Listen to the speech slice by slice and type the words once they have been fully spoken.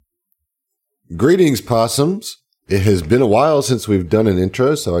Greetings, possums. It has been a while since we've done an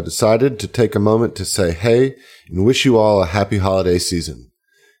intro, so I decided to take a moment to say hey and wish you all a happy holiday season.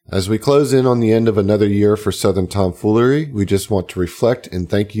 As we close in on the end of another year for Southern Tomfoolery, we just want to reflect and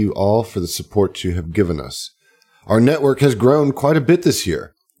thank you all for the support you have given us. Our network has grown quite a bit this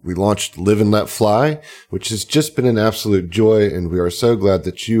year. We launched Live and Let Fly, which has just been an absolute joy, and we are so glad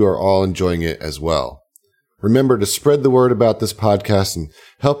that you are all enjoying it as well. Remember to spread the word about this podcast and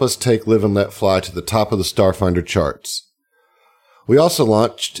help us take Live and Let Fly to the top of the Starfinder charts. We also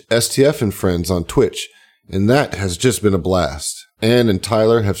launched STF and Friends on Twitch, and that has just been a blast. Ann and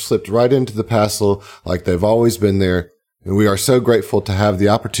Tyler have slipped right into the passel like they've always been there, and we are so grateful to have the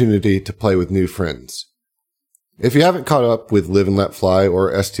opportunity to play with new friends. If you haven't caught up with Live and Let Fly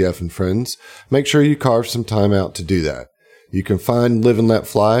or STF and Friends, make sure you carve some time out to do that. You can find Live and Let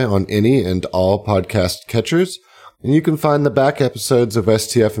Fly on any and all podcast catchers, and you can find the back episodes of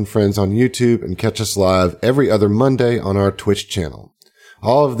STF and Friends on YouTube and catch us live every other Monday on our Twitch channel.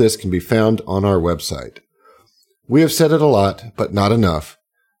 All of this can be found on our website. We have said it a lot, but not enough.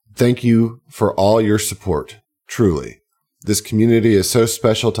 Thank you for all your support. Truly. This community is so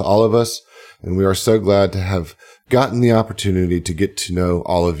special to all of us, and we are so glad to have gotten the opportunity to get to know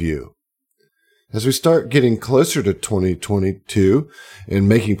all of you. As we start getting closer to 2022 and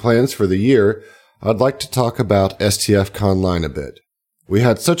making plans for the year, I'd like to talk about STF Conline a bit. We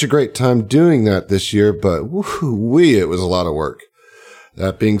had such a great time doing that this year, but woo-wee, it was a lot of work.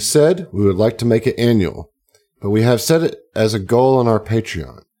 That being said, we would like to make it annual, but we have set it as a goal on our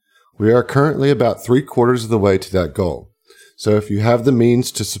Patreon. We are currently about 3/4 of the way to that goal. So if you have the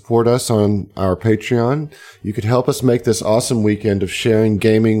means to support us on our Patreon, you could help us make this awesome weekend of sharing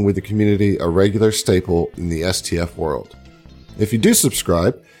gaming with the community a regular staple in the STF world. If you do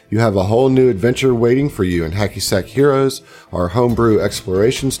subscribe, you have a whole new adventure waiting for you in Hacky Sack Heroes, our homebrew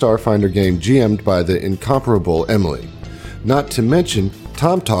exploration Starfinder game GM'd by the incomparable Emily. Not to mention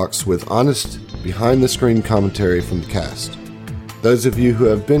Tom Talks with honest, behind-the-screen commentary from the cast. Those of you who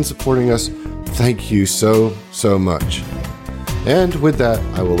have been supporting us, thank you so much. And with that,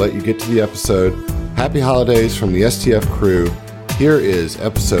 I will let you get to the episode. Happy holidays from the STF crew. Here is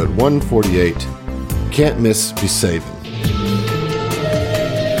episode 148. Can't miss, be saving.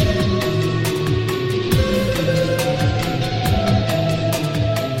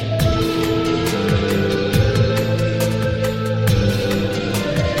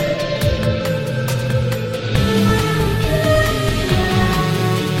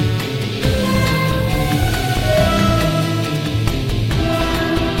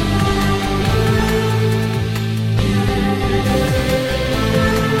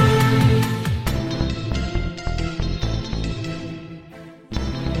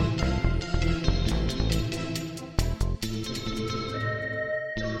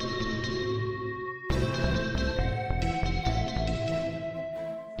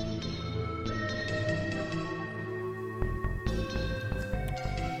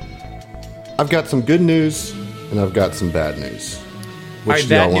 I've got some good news, and I've got some bad news. Which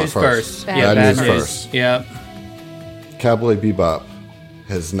do y'all want first? Bad news news first. Yep. Cowboy Bebop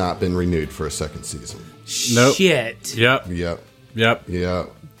has not been renewed for a second season. Nope. Shit. Yep.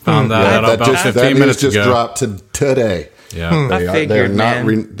 Found that out about 15 minutes just ago. dropped today. Yeah.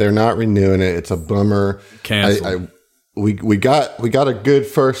 They're not renewing it. It's a bummer. Canceled. We got a good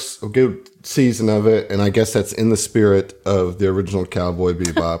season of it, and I guess that's in the spirit of the original Cowboy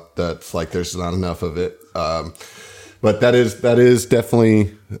Bebop. That's like there's not enough of it. But that is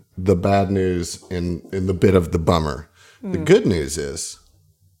definitely the bad news and the bit of the bummer. The good news is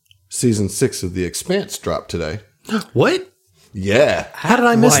season 6 of The Expanse dropped today. What? Yeah. How did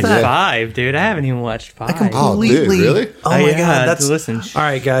I miss that? 5, dude. I haven't even watched 5. I completely. Dude, really? Oh my god, that's listen. All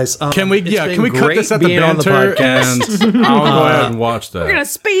right, guys. Can we cut this at the banter and I'll go ahead and watch that. We're gonna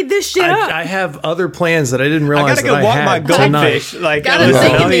speed this shit up. I have other plans that I didn't realize I gotta go walk my goldfish. Gotta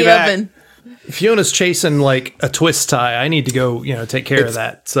stick in the oven. Fiona's chasing like a twist tie. I need to go, take care of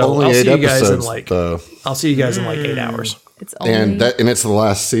that. So only I'll 8 see you guys in episodes, I'll see you guys in like 8 hours. It's only and it's the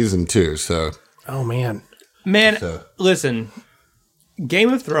last season too. So oh man, listen.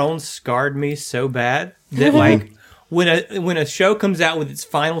 Game of Thrones scarred me so bad that like when a show comes out with its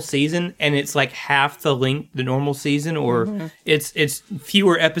final season and it's like half the length the normal season or it's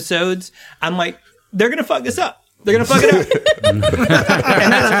fewer episodes, I'm like, they're gonna fuck this up. They're gonna fuck it up. And they're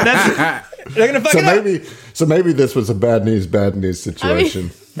gonna fuck it up. So maybe this was a bad news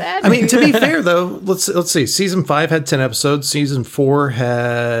situation. I mean, to be fair though, let's see. Season 5 had 10 episodes. Season 4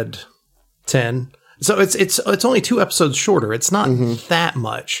 had 10. So it's only 2 episodes shorter. It's not that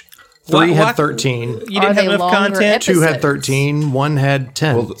much. 3 had 13. You didn't have enough content? 2 had 13. 1 had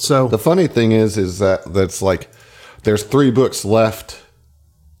 10. Well, so the funny thing is that's like there's 3 books left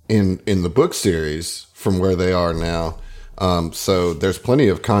in the book series from where they are now. So there's plenty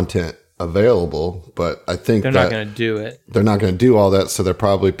of content available, but I think they're not going to do it. They're not going to do all that, so they're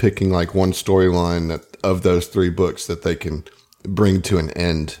probably picking like one storyline of those 3 books that they can bring to an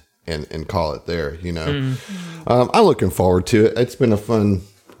end and call it there. You know, I'm looking forward to it. It's been a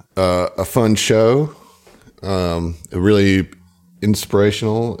fun show, really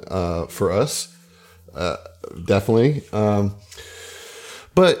inspirational for us, definitely.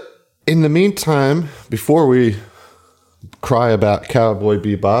 But in the meantime, before we cry about Cowboy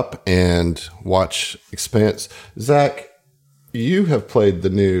Bebop and watch Expanse, Zach, you have played the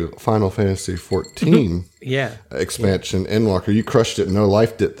new Final Fantasy 14 expansion, Endwalker. You crushed it, no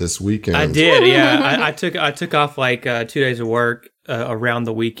lifed it this weekend. I did, yeah. I took off like 2 days of work around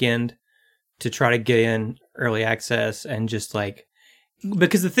the weekend to try to get in early access and just like,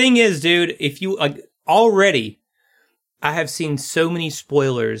 because the thing is, dude, if you like already, I have seen so many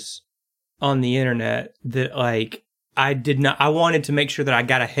spoilers on the internet that like I wanted to make sure that I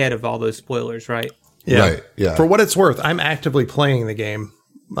got ahead of all those spoilers, right? Yeah. Right, yeah. For what it's worth, I'm actively playing the game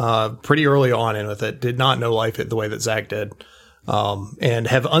pretty early on in with it. Did not know life it the way that Zach did. And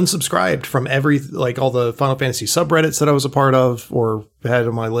have unsubscribed from all the Final Fantasy subreddits that I was a part of or had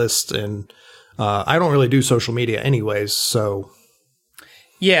on my list. And I don't really do social media anyways, so.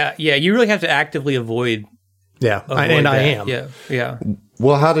 Yeah, you really have to actively avoid. Yeah, I am. Yeah.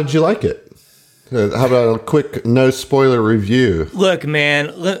 Well, how did you like it? How about a quick no spoiler review? Look,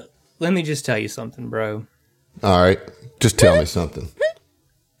 man, let me just tell you something, bro. All right, just tell me something.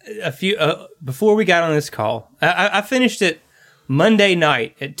 Before we got on this call, I finished it Monday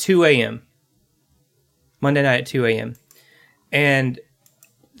night at 2 a.m. And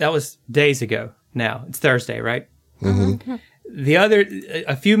that was days ago. Now it's Thursday, right? Mm-hmm.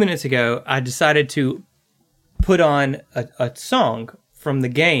 A few minutes ago, I decided to put on a song from the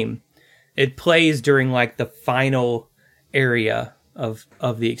game. It plays during like the final area of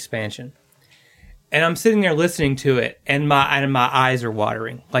the expansion. And I'm sitting there listening to it and my eyes are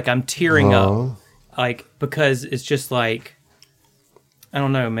watering. Like I'm tearing up. Like because it's just like I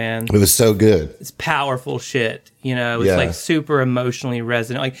don't know, man. It was so good. It's powerful shit, you know. It's like super emotionally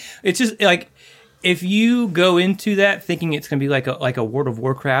resonant. Like it's just like if you go into that thinking it's going to be like a World of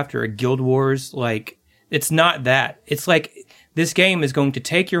Warcraft or a Guild Wars, like it's not that. It's like this game is going to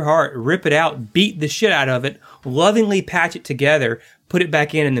take your heart, rip it out, beat the shit out of it, lovingly patch it together, put it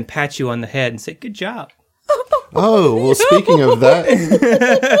back in, and then pat you on the head and say, "Good job." Oh, well, speaking of that,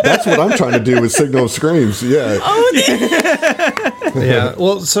 that's what I'm trying to do with Signal of Screams. Yeah. Yeah.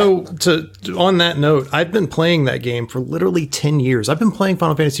 Well, so on that note, I've been playing that game for literally 10 years. I've been playing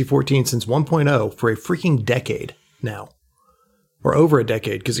Final Fantasy 14 since 1.0 for a freaking decade now. Or over a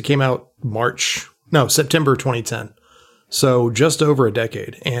decade, because it came out September 2010. So just over a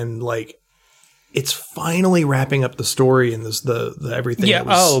decade. And like, it's finally wrapping up the story and the everything.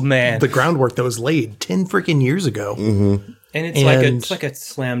 Yeah. Man. The groundwork that was laid 10 freaking years ago. Mm-hmm. And it's like a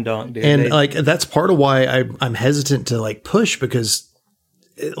slam dunk, dude. And like, that's part of why I'm hesitant to like push because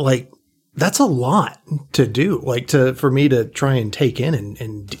that's a lot to do. Like for me to try and take in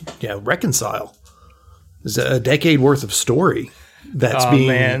and reconcile. It's a decade worth of story. That's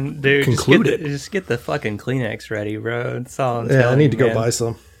being concluded. Just get the fucking Kleenex ready, bro. That's all I'm telling you. I need to go buy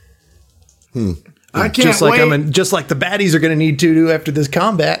some. I can't wait. Just like the baddies are going to need to do after this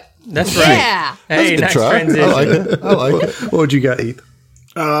combat. That's right. Yeah. Hey, nice transition. I like it. What would you got, Heath?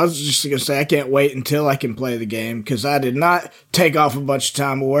 I was just going to say, I can't wait until I can play the game because I did not take off a bunch of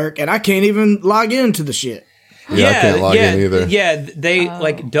time of work and I can't even log into the shit. Yeah, I can't log in either. Yeah, they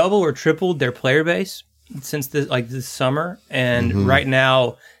like double or tripled their player base since this summer, and right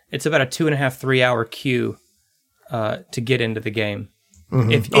now it's about a 2.5-3 hour queue to get into the game.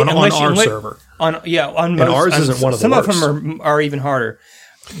 Mm-hmm. On our server. On most. And ours isn't one of the some worst. of them are even harder.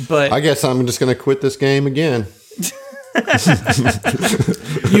 But I guess I'm just going to quit this game again.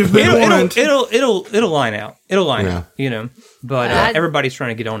 You've been warned. It'll line out. It'll line out. You know, but everybody's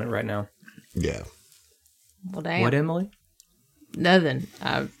trying to get on it right now. Yeah. Well, damn. What, Emily? Nothing.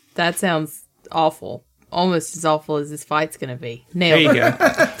 That sounds awful. Almost as awful as this fight's going to be. There Nailed you it.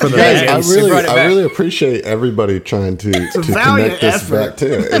 go. For the I really appreciate everybody trying to connect this back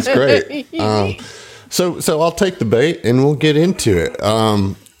to it. It's great. So I'll take the bait and we'll get into it.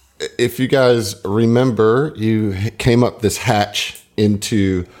 If you guys remember, you came up this hatch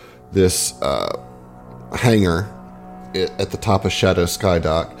into this hangar at the top of Shadow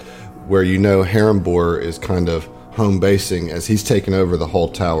Skydock, where Herrenbor is kind of home basing as he's taken over the whole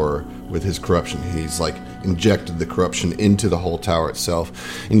tower with his corruption. He's like injected the corruption into the whole tower itself.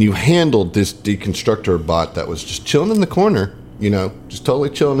 And you handled this deconstructor bot that was just chilling in the corner, just totally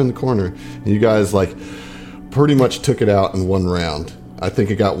chilling in the corner. And you guys like pretty much took it out in one round. I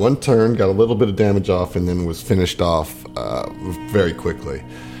think it got one turn, got a little bit of damage off, and then was finished off very quickly.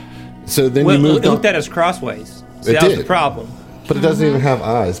 So then you moved it on. looked at us crossways. So It that was did. the problem. But it doesn't even have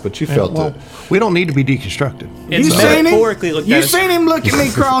eyes, but you felt it. We don't need to be deconstructed. It's You seen him? metaphorically looked You at us. seen him look at me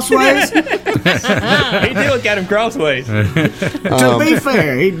crossways? He did look at him crossways. To be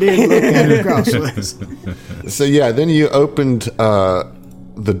fair, he did look at him crossways. So yeah, then you opened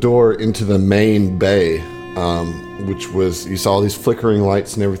the door into the main bay, which was, you saw these flickering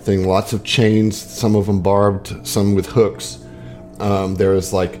lights and everything, lots of chains, some of them barbed, some with hooks. There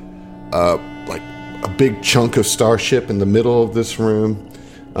was like a big chunk of starship in the middle of this room.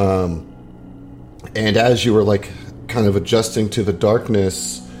 And as you were like kind of adjusting to the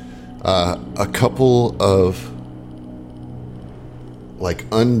darkness, a couple of like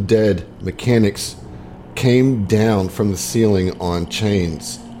undead mechanics came down from the ceiling on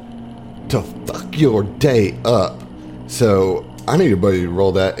chains to fuck your day up. So I need everybody to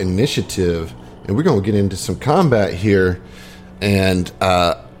roll that initiative, and we're going to get into some combat here. And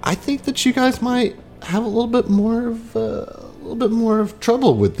I think that you guys might have a little bit more of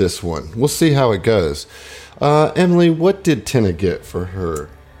trouble with this one. We'll see how it goes. Emily, what did Tina get for her?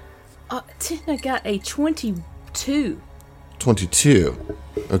 Tina got a 22. 22.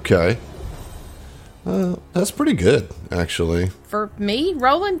 Okay. That's pretty good, actually. For me,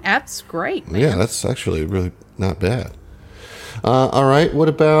 Roland, that's great, man. Yeah, that's actually really not bad. All right, what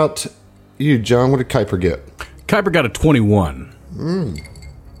about you, John? What did Kuiper get? Kuiper got a 21.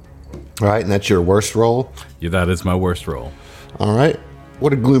 All right, and that's your worst roll? Yeah, that is my worst roll. All right. What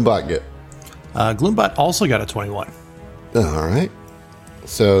did Gloombot get? Gloombot also got a 21. All right.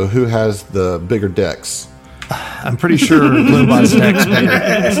 So who has the bigger decks? I'm pretty sure Gloombot's next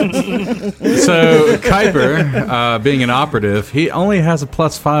bigger. So Kuiper, being an operative, he only has a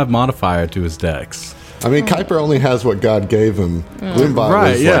 +5 modifier to his dex. I mean, Kuiper only has what God gave him. Gloombot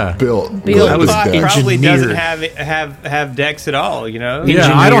Right, was yeah. like built. with That his was decks. Probably doesn't engineered. have decks at all, Yeah,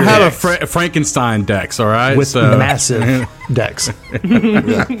 I don't have Engineered a Frankenstein dex, all right? With massive decks.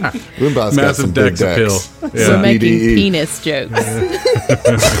 Gloombat's got some massive big dex appeal. decks. Yeah. We're making BDE. penis jokes.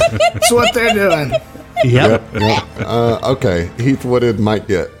 That's what they're doing. Yep. Okay, Heath, what did Mike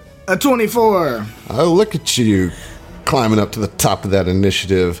get? A 24. Oh, look at you climbing up to the top of that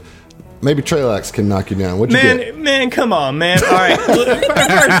initiative. Maybe Trelax can knock you down. What'd you get? Man, come on, man. All right.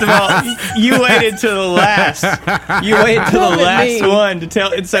 First of all, you waited till the last. You waited till the Look at last me. one to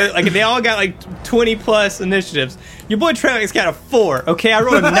tell. And so, like, they all got like 20 plus initiatives. Your boy Trelax got a 4. Okay, I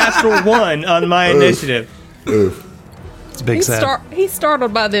rolled a natural 1 on my initiative. Oof. It's a big sad. He's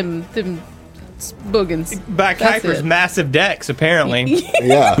startled by them boogans. By That's Kuiper's it. massive decks, apparently.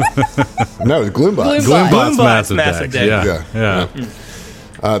 Yeah. No, it's Gloombot. Gloombot's Gloombot's massive, massive dex. dex. Yeah.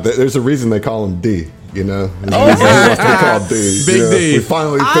 There's a reason they call him D. There's a reason he wants to be called D. Big D. We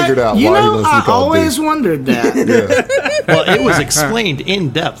finally figured out You why he know, wants to I be called always D. wondered that. Well, it was explained in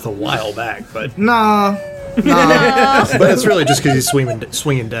depth a while back, but Nah. but it's really just because he's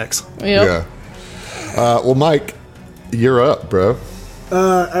swinging decks. Yep. Yeah. Well, Mike, you're up, bro.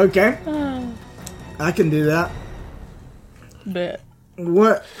 Okay. I can do that. Bet.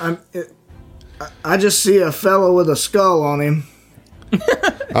 What? I just see a fellow with a skull on him. In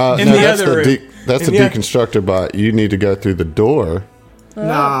No, the that's other room. That's the In the oth- deconstructor bot. You need to go through the door.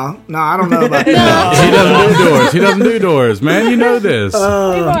 Nah, I don't know about that. He doesn't do doors, man. You know this. We've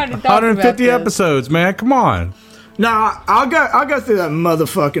already talked 150 about this. episodes, man. Come on. Nah, I'll go through that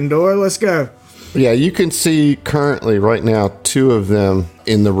motherfucking door. Let's go. Yeah, you can see currently right now 2 of them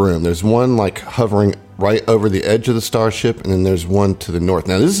in the room. There's one like hovering right over the edge of the starship, and then there's one to the north.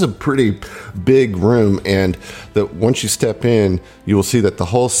 Now, this is a pretty big room, and that once you step in, you will see that the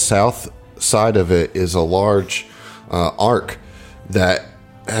whole south side of it is a large arc that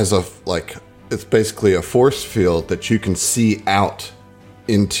has it's basically a force field that you can see out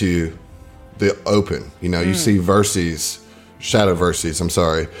into the open. You know, you see shadow verses, I'm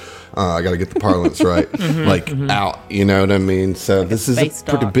sorry. I got to get the parlance right. Out, you know what I mean? So this is space a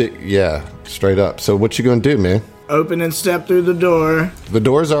pretty dog. big, straight up. So what you going to do, man? Open and step through the door. The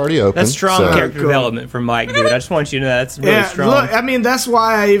door's already open. That's strong so- character Cool. development from Mike, dude. I just want you to know that's really Yeah, strong. look, I mean, that's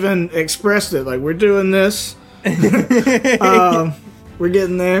why I even expressed it. Like, we're doing this. We're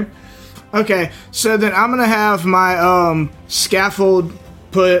getting there. Okay, so then I'm going to have my scaffold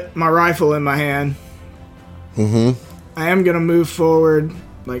put my rifle in my hand. I am going to move forward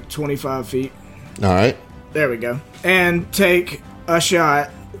like 25 feet. All right. There we go. And take a shot.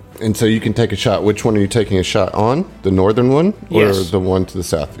 And so you can take a shot. Which one are you taking a shot on? The northern one? Or Yes. the one to the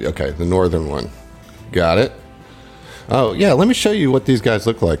south? Okay, the northern one. Got it. Oh, yeah, let me show you what these guys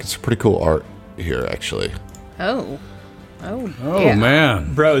look like. It's pretty cool art here, actually. Oh, Oh, yeah.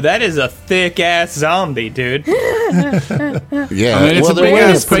 man. Bro, that is a thick ass zombie, dude. Yeah, I mean, it's a they're big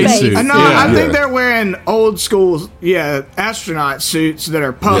wearing ass spacesuit. I know. Yeah. I think Yeah. they're wearing old school, astronaut suits that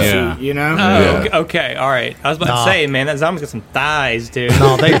are puffy. Yeah. You know. Oh, Yeah. okay, all right. I was about Nah. to say, man, that zombie's got some thighs, dude.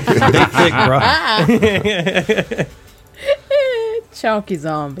 No, they thick, bro. Chunky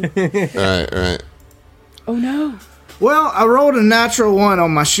zombie. Right. Oh no. Well, I rolled a natural 1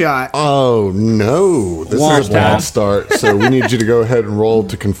 on my shot. Oh, no. This Womp is a bad start, so we need you to go ahead and roll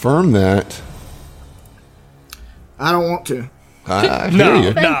to confirm that. I don't want to. I hear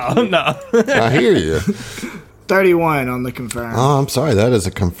you. No. I hear you. 31 on the confirm. Oh, I'm sorry. That is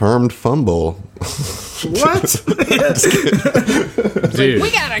a confirmed fumble. What? Dude.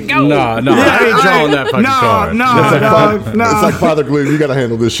 We gotta go. No, I ain't drawing that fucking card. No, dog, no. It's like Father Glue. You got to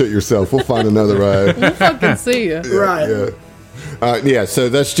handle this shit yourself. We'll find another ride. We'll fucking see you. Right. Yeah, so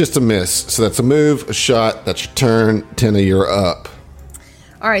that's just a miss. So that's a move, a shot. That's your turn. Tina, you're up.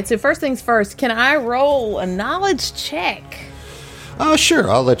 All right. So first things first. Can I roll a knowledge check? Sure.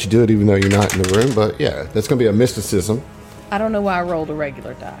 I'll let you do it even though you're not in the room. But yeah, that's going to be a mysticism. I don't know why I rolled a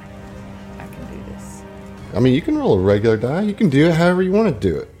regular die. I can do this. I mean, you can roll a regular die. You can do it however you want to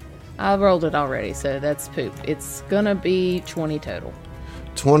do it. I rolled it already, so that's poop. It's gonna be 20 total.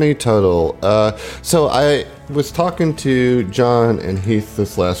 20 total. So I was talking to John and Heath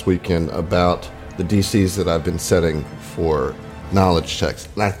this last weekend about the DCs that I've been setting for knowledge checks.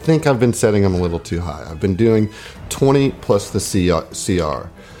 And I think I've been setting them a little too high. I've been doing 20 plus the CR.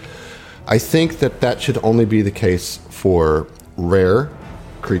 I think that should only be the case for rare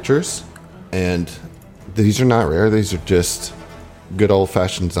creatures. And these are not rare. These are just good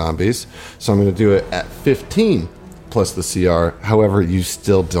old-fashioned zombies. So I'm going to do it at 15 plus the CR. However, you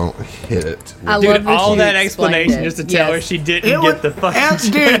still don't hit it. I love Dude, that all you that explained explanation it. just to tell her Yes. she didn't get the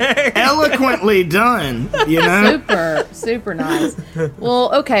fucking Dude, eloquently done. You know. super nice.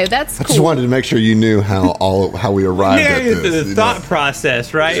 Well, okay, that's I cool. just wanted to make sure you knew how we arrived at yeah, this. the you thought know.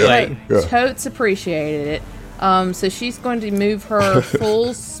 process, right? Like, Like, Yeah. totes appreciated it. So she's going to move her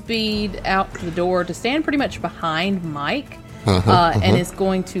full speed out the door to stand pretty much behind Mike, and is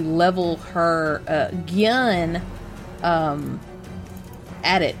going to level her gun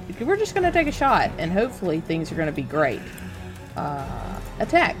at it. We're just going to take a shot, and hopefully things are going to be great.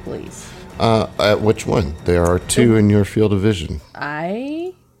 Attack, please. At which one? There are two in your field of vision.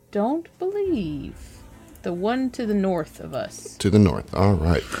 I don't believe the one to the north of us. To the north. All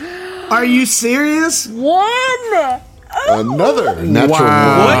right. Are you serious? One. Another natural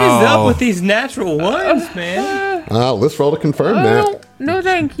what is up with these natural ones, man? one. Let's roll to confirm that. No,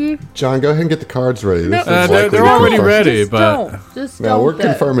 thank you. John, go ahead and get the cards ready. This is they're likely to already confirm. ready. Just but- don't. Just Now don't. we're though.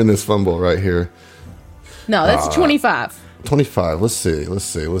 confirming this fumble right here. No, that's 25. 25. Let's see.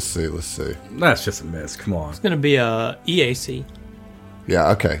 That's just a miss. Come on. It's gonna be a EAC. Yeah,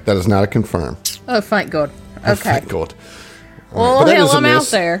 okay. That is not a confirm. Oh, thank God. Okay. Thank God. Well, But that hell, is a I'm out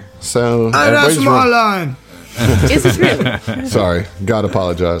miss. there. So, Oh, that's everybody's my wrong. line. Is it really? Sorry. God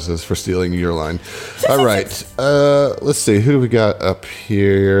apologizes for stealing your line. All right. Let's see. Who do we got up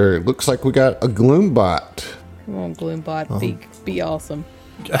here? Looks like we got a Gloombot. Come on, Gloombot. Be awesome.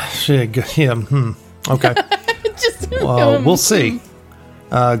 Yeah. Okay. Just Well, we'll see.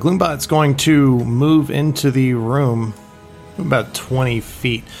 Gloombot's going to move into the room about 20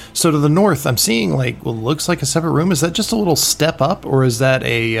 feet. So to the north, I'm seeing looks like a separate room. Is that just a little step up, or is that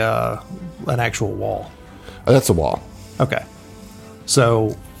an actual wall? That's a wall. Okay.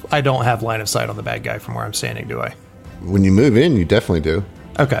 So I don't have line of sight on the bad guy from where I'm standing, do I? When you move in, you definitely do.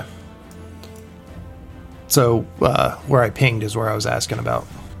 Okay. So where I pinged is where I was asking about.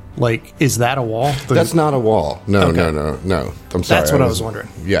 Is that a wall? That's not a wall. No, Okay. no. I'm sorry. That's what I was wondering.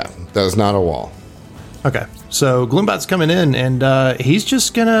 Yeah, that is not a wall. Okay, so Gloombot's coming in, and he's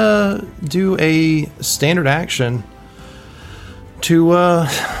just gonna do a standard action to, I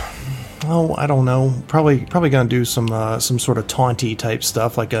don't know, probably gonna do some sort of taunty type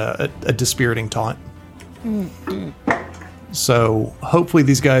stuff, like a dispiriting taunt. So hopefully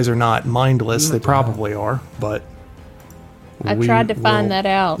these guys are not mindless. They probably are, but I we tried to find will that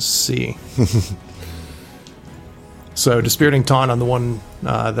out. See. So dispiriting taunt on the one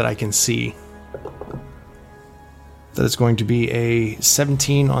that I can see. That is going to be a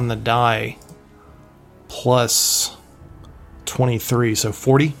 17 on the die plus 23, so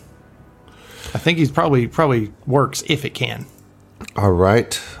 40. I think he's probably works if it can. All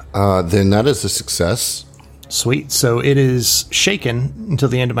right. Then that is a success. Sweet. So it is shaken until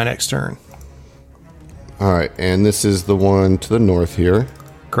the end of my next turn. All right, and this is the one to the north here.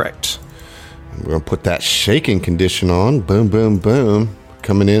 Correct. We're going to put that shaking condition on. Boom, boom, boom.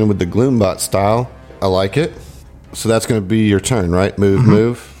 Coming in with the Gloombot style. I like it. So that's going to be your turn, right?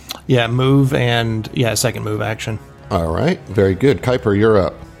 Move. Yeah, move and, second move action. All right, very good. Kuiper, you're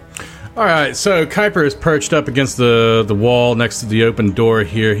up. All right, so Kuiper is perched up against the wall next to the open door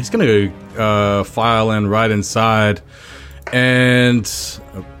here. He's going to file in right inside and...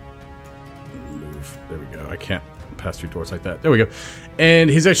 move. There we go. I can't pass through doors like that. There we go. And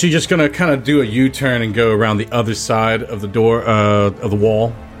he's actually just going to kind of do a U-turn and go around the other side of the door, of the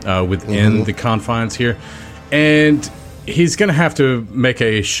wall, within the confines here. And he's going to have to make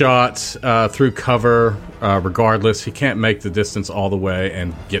a shot through cover regardless. He can't make the distance all the way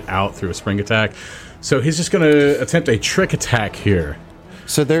and get out through a spring attack. So he's just going to attempt a trick attack here.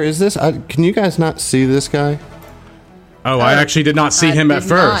 So there is this. Can you guys not see this guy? Oh, I actually did not see him at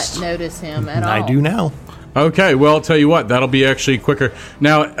first. I did not notice him at all. I do now. Okay, well, I'll tell you what, that'll be actually quicker.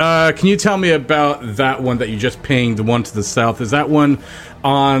 Now, can you tell me about that one that you just pinged, the one to the south? Is that one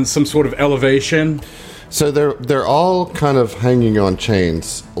on some sort of elevation? So they're all kind of hanging on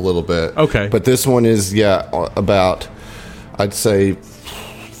chains a little bit. Okay. But this one is, about, I'd say,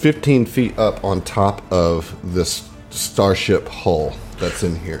 15 feet up on top of this starship hull that's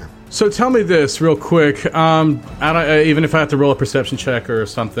in here. So tell me this real quick, even if I have to roll a perception check or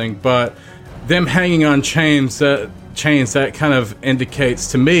something, but them hanging on chains, that kind of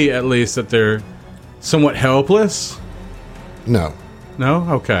indicates to me, at least, that they're somewhat helpless? No. No?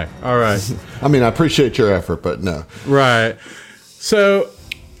 Okay. All right. I mean, I appreciate your effort, but no. Right. So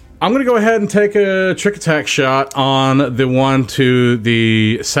I'm going to go ahead and take a trick attack shot on the one to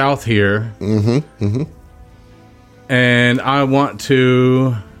the south here. And I want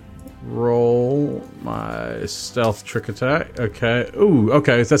to roll my stealth trick attack. Okay. Ooh,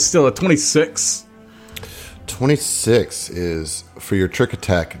 okay. That's still a 26. 26 is, for your trick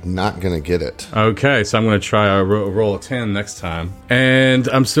attack, not going to get it. Okay, so I'm going to try a roll a 10 next time. And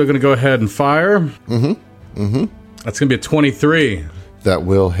I'm still going to go ahead and fire. That's going to be a 23. That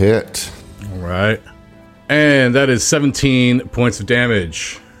will hit. All right. And that is 17 points of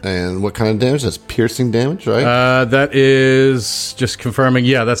damage. And what kind of damage? That's piercing damage, right? That is just confirming.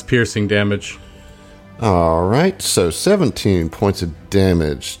 Yeah, that's piercing damage. All right, so 17 points of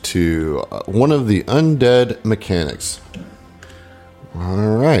damage to one of the undead mechanics.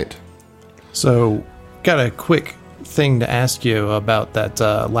 All right. So, got a quick thing to ask you about that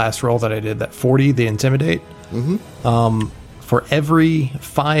last roll that I did, that 40, the Intimidate. For every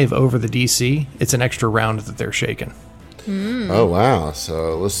 5 over the DC, it's an extra round that they're shaken. Oh, wow.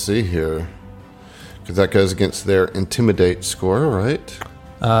 So let's see here. Because that goes against their Intimidate score, right?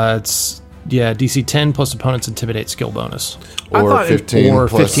 It's... Yeah, DC 10 plus opponent's Intimidate skill bonus. Or 15 or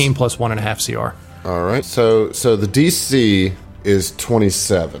plus... 15 plus 1.5 CR. All right, so the DC is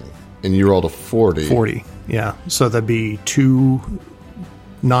 27, and you rolled a 40. 40, yeah. So that'd be 2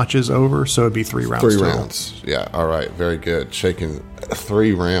 notches over, so it'd be 3 rounds. 3 total. rounds, yeah. All right, very good. Shaking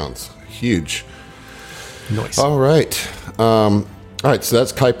 3 rounds. Huge. Nice. All right. All right, so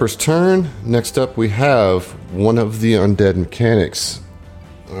that's Kuiper's turn. Next up, we have one of the undead mechanics.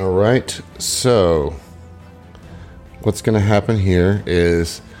 All right, so what's going to happen here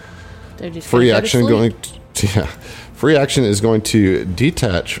is free action free action is going to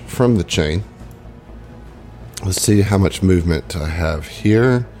detach from the chain. Let's see how much movement I have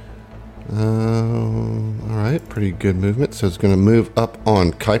here. All right, pretty good movement. So it's going to move up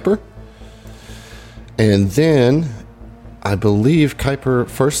on Kuiper. And then I believe, Kuiper,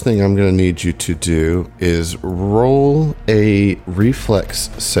 first thing I'm going to need you to do is roll a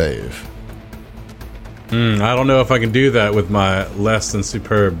reflex save. I don't know if I can do that with my less than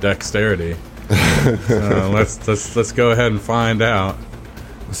superb dexterity. Let's go ahead and find out.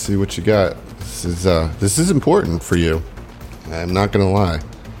 Let's see what you got. This is important for you. I'm not going to lie.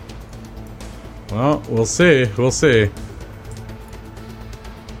 Well, we'll see. We'll see.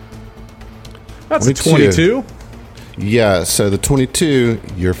 That's 22. A 22. Yeah, so the 22,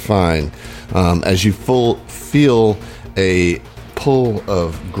 you're fine. As you feel a pull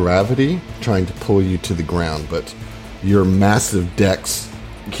of gravity trying to pull you to the ground, but your massive dex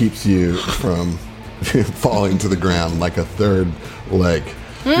keeps you from falling to the ground like a third leg.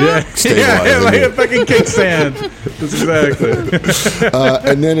 Yeah, like a fucking kickstand. That's exactly.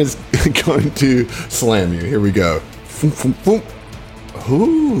 And then it's going to slam you. Here we go.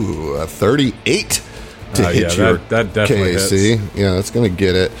 Ooh, a 38 to hit your that definitely KAC. hits. Yeah, that's going to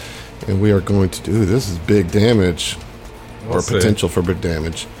get it. And we are going to do, this is big damage. or see. potential for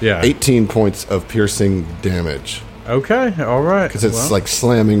damage. Yeah. 18 points of piercing damage. Okay, all right. Because it's like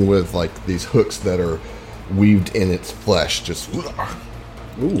slamming with like these hooks that are weaved in its flesh. Just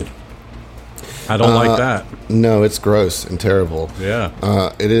ooh. I don't like that. No, it's gross and terrible. Yeah.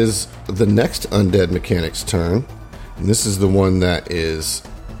 It is the next undead mechanic's turn. And this is the one that is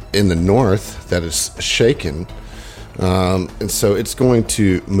in the north that is shaken. And so it's going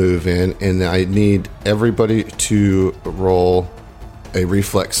to move in, and I need everybody to roll a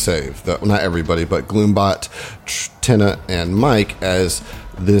reflex save. Not everybody, but Gloombot, Tenna, and Mike, as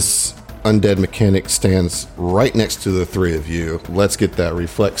this undead mechanic stands right next to the three of you. Let's get that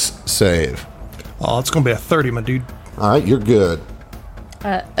reflex save. Oh, it's going to be a 30, my dude. All right, you're good.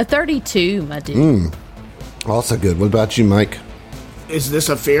 A 32, my dude. Also good. What about you, Mike? Is this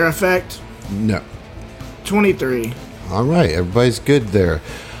a fear effect? No. 23. All right, everybody's good there.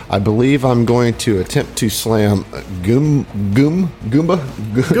 I believe I'm going to attempt to slam Goomba?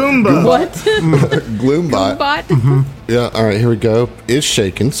 What? Gloombot. Bot? Yeah, all right, here we go. Is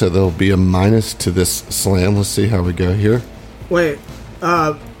shaken, so there'll be a minus to this slam. Let's see how we go here. Wait,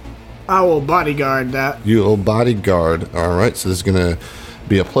 I will bodyguard that. You will bodyguard. All right, so this is going to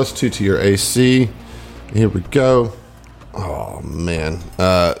be a +2 to your AC. Here we go. Oh, man.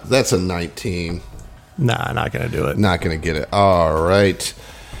 That's a 19. Nah, not going to do it. Not going to get it. All right.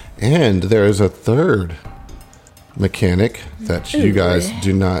 And there's a third mechanic that you guys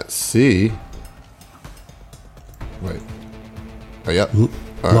do not see. Wait. Oh, yep.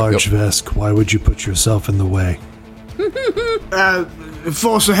 Large Vesk, why would you put yourself in the way?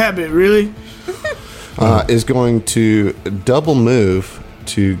 Force of habit, really? Is going to double move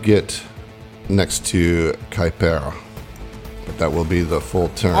to get next to Kaipera. But that will be the full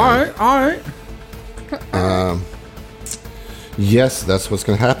turn. All right. Yes, that's what's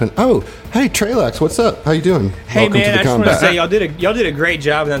going to happen. Oh, hey, Trelax, what's up? How you doing? Hey, Welcome man, to the I just want to combat. say y'all did a great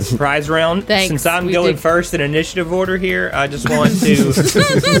job in that surprise round. Thanks, Since I'm we going did. first in initiative order here, I just want to just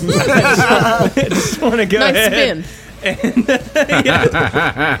want to go Nice ahead. spin.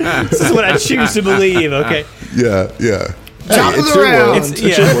 This is what I choose to believe. Okay, Yeah. Top Hey, of it's the your round. world. It's-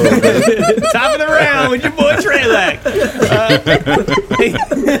 It's your world, man. top of the round with your boy Trelax.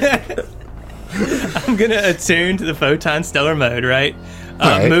 I'm gonna attune to the photon stellar mode, right? All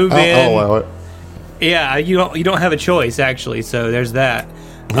right. Move in. I'll allow it. Yeah, you don't have a choice actually. So there's that.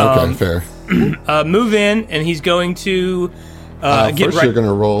 Okay, fair. Move in, and he's going to get First, right. you're going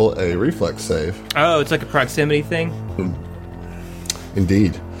to roll a reflex save. Oh, it's like a proximity thing.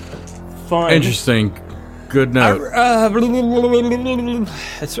 Indeed. Fun. Interesting. Good note. I mean,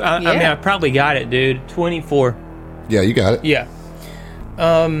 I probably got it, dude. 24. Yeah, you got it. Yeah.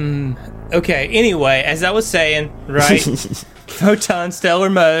 Okay. Anyway, as I was saying, right? Photon stellar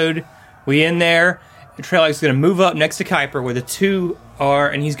mode. We in there. Trelax is going to move up next to Kuiper where the two are,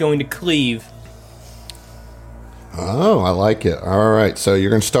 and he's going to cleave. Oh, I like it. All right, so you're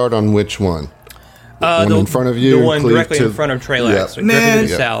going to start on which one? The one in front of you? The one cleave directly to- in front of Trelax. Yep. Directly Man. to the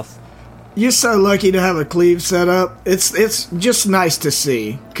Yep. south. You're so lucky to have a cleave set up. It's just nice to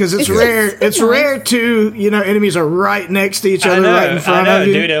see because it's rare. It's nice. rare to enemies are right next to each other, right in front of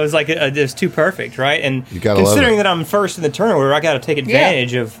you. dude. It was like it was too perfect, right? And You gotta love considering it. that I'm first in the turn order, I got to take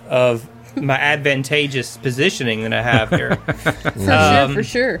advantage of my advantageous positioning that I have here. For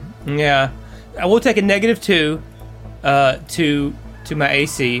sure. Yeah, I will take a -2 to my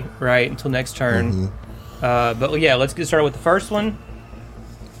AC right until next turn. But yeah, let's get started with the first one.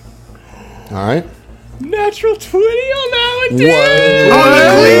 All right. Natural 20 on that one, dude.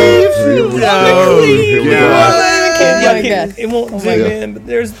 Here we go. Here we go. Yeah, my God. it won't zoom Yeah. in, but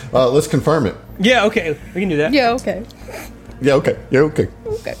there's. Let's confirm it. Yeah, okay, we can do that. Yeah, okay. Yeah, okay. Yeah, okay.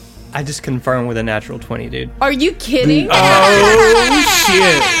 Okay. I just confirmed with a natural 20, dude. Are you kidding? Oh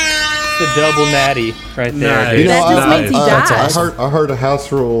shit! The double natty right there. Nice. dude. You know, That just means he dies. I heard a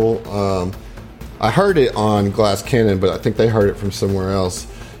house rule. I heard it on Glass Cannon, but I think they heard it from somewhere else.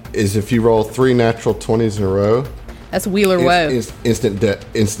 Is if you roll 3 natural 20s in a row, That's Wheeler Woe. instant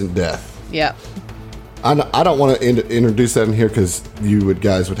death. Yeah. I don't want to introduce that in here because you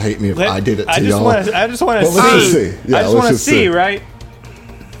guys would hate me if I did it to y'all. I just want to Well, let's just see. see. Yeah, I just let's want to just see, see. right?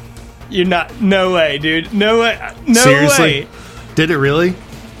 You're not. No way, dude. No way. No Seriously? way. Did it really?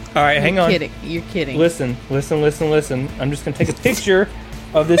 All right, hang on. You're kidding. Listen. I'm just gonna take a picture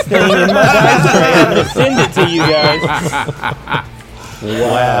of this thing in my dice tray. I'm gonna send it to you guys.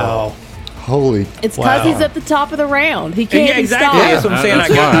 Wow. Holy. It's because he's at the top of the round. He can't Yeah, be exactly. stopped. That's what I'm saying.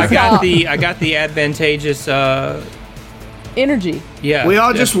 That's I got the advantageous. Energy. Yeah. We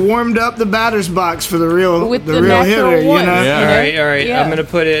all just warmed up the batter's box for the real With the real natural hitter. one. You know. Yeah. All right. Yeah. I'm gonna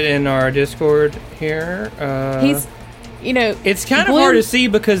put it in our Discord here. He's It's kind of hard to see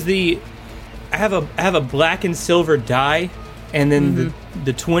because I have a black and silver die, and then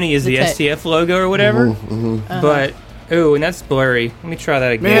the 20 is the STF logo or whatever. But and that's blurry. Let me try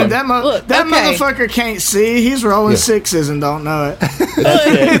that again. Man, that motherfucker can't see. He's rolling sixes and don't know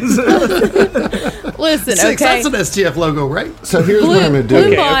it. Listen, Six, that's an STF logo, right? So here's what I'm going to do.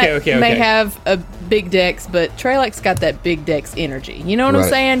 Okay. may have a big dex, but Treylax got that big dex energy. You know what I'm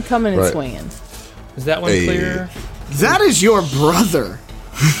saying? Coming and swinging. Is that one clear? That is your brother.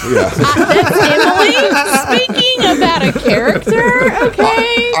 Yeah. That's Emily speaking about a character.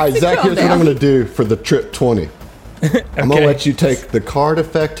 Okay. All right, Zach, here's what I'm going to do for the trip 20. I'm going to let you take the card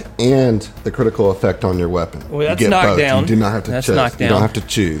effect and the critical effect on your weapon. Well, that's you get knockdown. both. You do not have to choose. Knockdown. You don't have to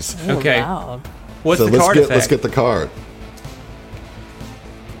choose. Okay. Wow. What's So the card effect? let's get the card.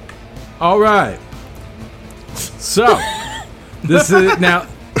 All right. So, this is now.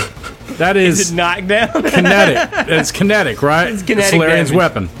 That Is is it knockdown? kinetic. It's kinetic, right? It's kinetic Solarian's damage.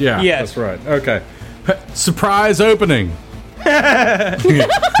 weapon. Yeah. Yes. That's right. Okay. Surprise opening.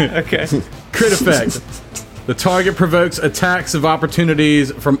 Okay. Crit effect. The target provokes attacks of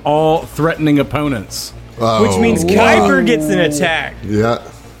opportunities from all threatening opponents. Which means Kuiper gets an attack. Yep.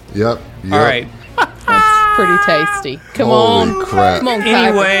 All right. That's pretty tasty. Come Holy on. crap. Come on,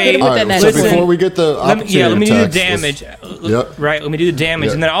 Anyway, Kuiper. Hit him All with right, that so natural before 20. we get the opportunity Let me do the attacks, damage. Yep. Right, let me do the damage.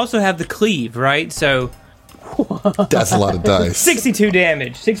 Yep. And then I also have the cleave, right? So That's a lot of dice. 62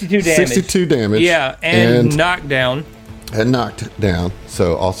 damage. 62 damage. Yeah, and knockdown. And knocked down.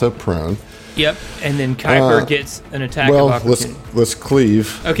 So also prone. Yep, and then Kuiper gets an attack of Well, opportunity. let's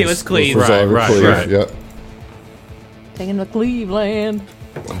cleave. Okay, let's cleave. resolve your Right. Yep. Taking the Cleveland.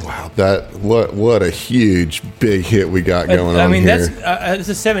 Wow, what a huge big hit we got going on here. That's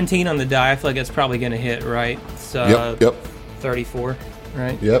a 17 on the die. I feel like that's probably going to hit, right? So, Yep. 34,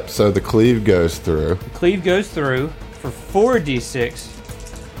 right? Yep. So the cleave goes through. Cleave goes through for 4d6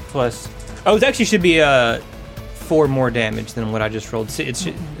 plus. Oh, it actually should be 4 more damage than what I just rolled. It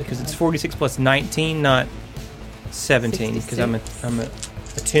should, because it's 46 plus 19, not 17, because I'm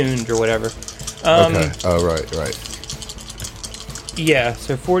attuned or whatever. Okay. Oh, right. Yeah,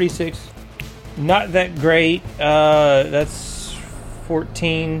 so 46. Not that great. That's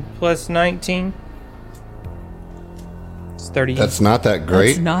 14 plus 19. It's 30. That's not that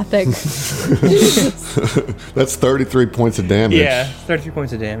great. It's not that. That's 33 points of damage. Yeah, 33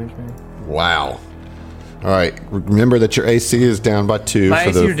 points of damage, man. Wow. All right. Remember that your AC is down by 2. My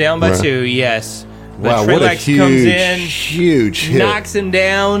AC are down by 2, yes. Wow, But what a Treylax comes in, huge hit. knocks him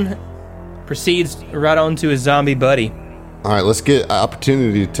down, proceeds right on to his zombie buddy. All right, let's get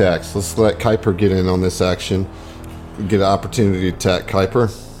opportunity attacks. Let's let Kuiper get in on this action. Get an opportunity attack,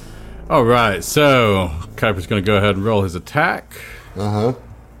 Kuiper. All right. So, Kuiper's going to go ahead and roll his attack. Uh-huh.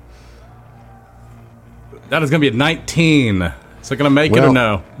 That is going to be a 19. Is it going to make it or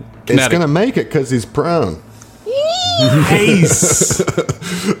no? It's Kinetic. going to make it because he's prone. Nice.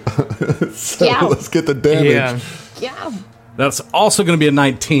 So Yeah. let's get the damage. Yeah. Yeah. That's also going to be a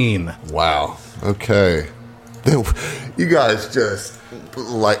 19. Wow. Okay. You guys just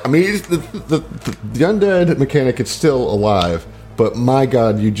the undead mechanic is still alive, but my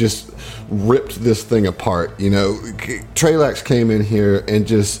God, you just ripped this thing apart. You know, Treylax came in here and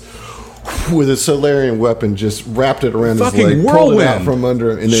just with a Solarian weapon just wrapped it around his Fucking leg, pulled it out whirlwind. from under,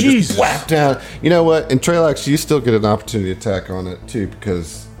 and then Jesus. just whacked down. You know what? And Treylax, you still get an opportunity attack on it too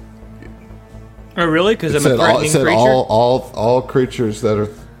because Oh, really? Because I'm a it threatening said creature? all creatures that are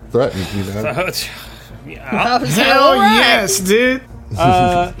threatened. You know. Hell yes, dude.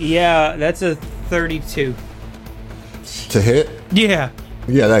 Yeah, that's a 32. To hit? Yeah.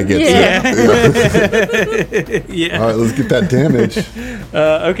 Yeah, that gets it. Yeah. All right, let's get that damage.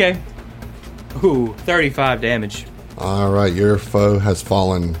 Okay. Ooh, 35 damage. All right, your foe has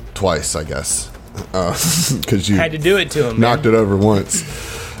fallen twice, I guess, because you Had to do it to him. knocked it over once.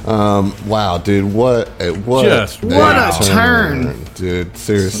 Wow, dude, what a turn, dude.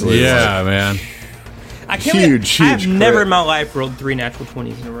 Seriously, Yeah, man. I can't huge I have crit. never in my life rolled 3 natural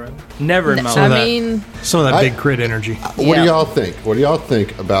 20s in a row. Never in my I life. mean, Some of that I- big crit energy. What do Yeah. y'all think? What do y'all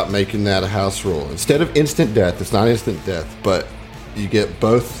think about making that a house rule instead of instant death? It's not instant death, but you get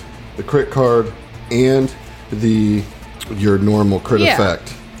both the crit card and your normal crit Yeah.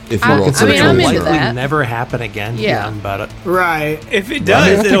 effect. If I you roll mean, crit I'm twice. into likely that. never happen again. Yeah. About it. Right. If it I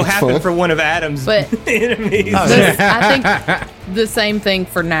does, think it'll it's happen fun. for one of Adam's But- enemies. I think the same thing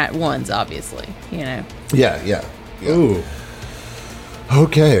for nat ones, obviously. You know. Yeah. Ooh.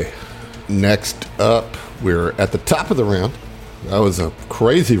 Okay. Next up, we're at the top of the round. That was a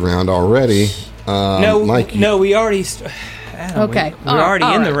crazy round already. No, Mike, no, we already. Adam, Okay. we're already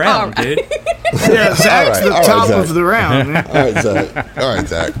in the round, all right. dude. Yeah, Zach's All right, the all right, top Zach. of the round, man. All right,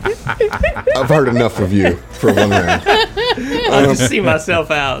 Zach. I've heard enough of you for one round. I just see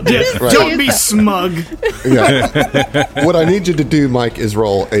myself out. Don't be smug. Yeah. What I need you to do, Mike, is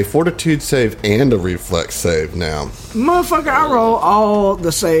roll a fortitude save and a reflex save now. Motherfucker, I roll all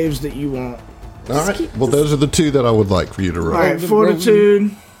the saves that you want. All right. Well, those are the two that I would like for you to roll. All right,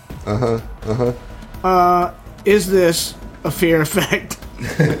 fortitude. Is this a fear effect?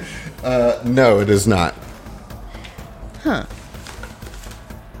 No, it is not.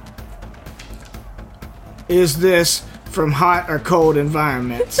 Is this from hot or cold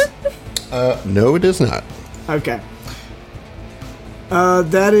environments? No, it is not. Okay.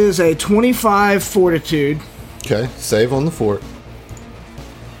 That is a 25 fortitude. Okay. Save on the fort.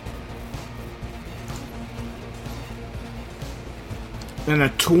 And a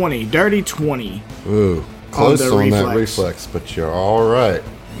 20. Dirty 20. Ooh. Close the on that reflex. reflex, but you're all right.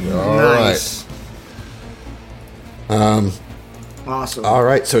 You're all Nice. right. Awesome. All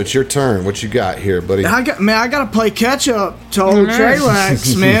right, so it's your turn. What you got here, buddy? I gotta play catch up to old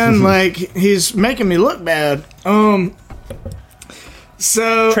Treylax, man. Like, he's making me look bad. So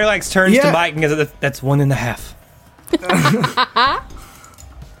Treylax turns Yeah. to Mike and goes, "That's 1.5."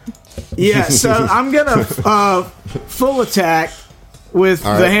 yeah, so I'm gonna full attack with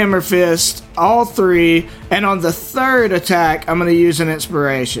All the right. hammer fist, all three, and on the third attack, I'm gonna use an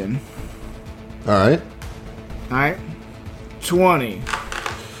inspiration. All right. All right, 20.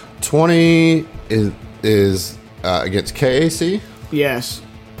 20 is against KAC. Yes.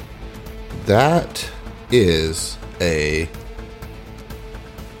 That is a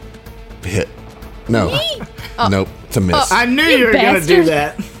hit. No. Nope. It's a miss. I knew you were gonna do bastard.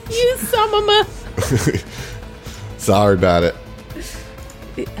 that. You some of my. Sorry about it.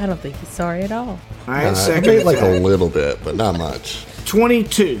 I don't think he's sorry at all. All right, I second made like attack. a little bit, but not much.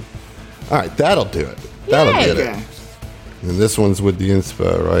 22. All right, that'll do it. That'll Yay. get it. Okay. And this one's with the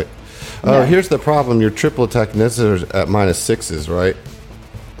inspo, right? Oh, here's the problem. Your triple attack and this is at -6s, right?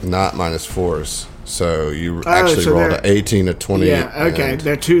 Not -4s. So you actually so rolled they're- an 18, a 20, Yeah, okay, and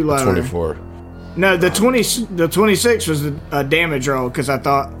they're too a low. 24. No, the 26 was a damage roll because I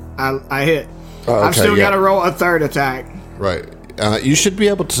thought I hit. Oh, I've okay, still yeah. got to roll a third attack. Right. You should be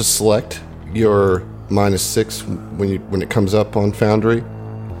able to select your -6 when it comes up on Foundry,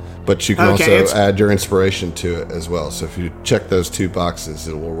 but you can Okay, it's- also add your inspiration to it as well. So if you check those two boxes,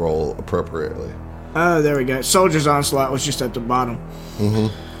 it will roll appropriately. Oh, there we go. Soldier's Onslaught was just at the bottom.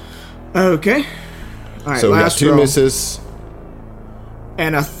 Mm-hmm. Okay. All right, So we got last two roll. misses.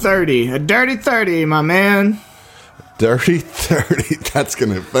 And a 30. A dirty 30, my man. Dirty 30.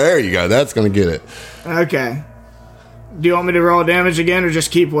 There you go. That's gonna get it. Okay. Do you want me to roll damage again or just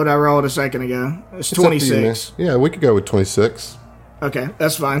keep what I rolled a second ago? It's It's up to you, 26. man. Yeah, we could go with 26. Okay,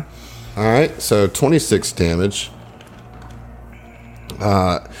 that's fine. All right, so 26 damage.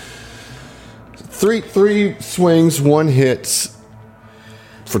 Three swings, one hits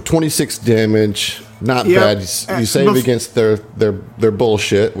for 26 damage. Not Yep. bad. You save Bef- against their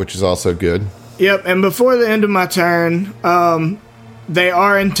bullshit, which is also good. Yep, and before the end of my turn, they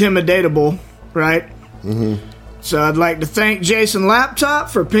are intimidatable, right? Mm-hmm. So I'd like to thank Jason Laptop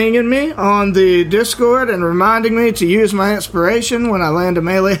for pinging me on the Discord and reminding me to use my inspiration when I land a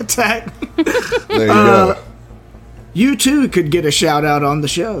melee attack. There you go. You too could get a shout out on the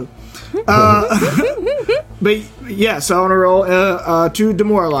show. But yeah, so I want to roll to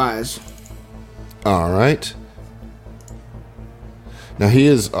demoralize. All right. Now he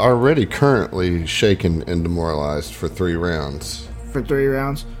is already currently shaken and demoralized for 3 rounds. For 3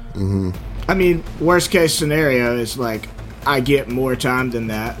 rounds. Mm-hmm. I mean, worst case scenario is like I get more time than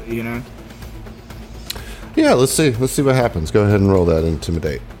that, you know. Yeah, let's see. Let's see what happens. Go ahead and roll that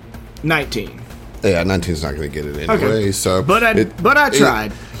intimidate. 19. Yeah, 19's not going to get it anyway. Okay. So, But I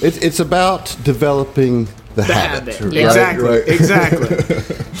tried. It's about developing the habit. habit. right? Exactly. Right.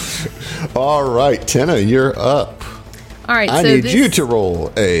 Exactly. All right, Tina, you're up. All right, I so need this, you to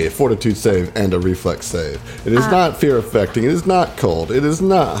roll a fortitude save and a reflex save. It is not fear affecting. It is not cold. It is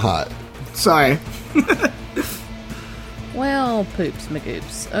not hot. Sorry. Well, poops,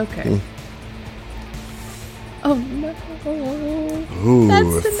 magoops. Okay. Oh no. Ooh.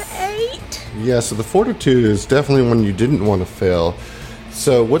 That's an 8. Yeah, so the fortitude is definitely one you didn't want to fail.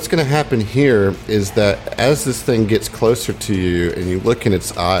 So what's going to happen here is that as this thing gets closer to you and you look in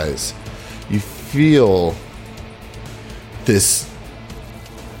its eyes, you feel this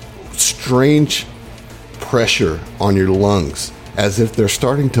strange pressure on your lungs as if they're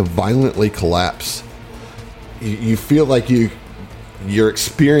starting to violently collapse. You feel like you're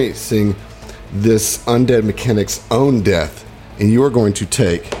experiencing this undead mechanic's own death and you are going to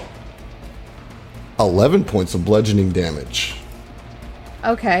take 11 points of bludgeoning damage.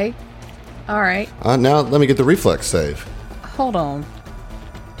 Okay. All right. Now let me get the reflex save. Hold on.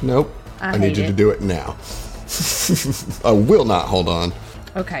 Nope. I need hate you to it. do it now. I will not hold on.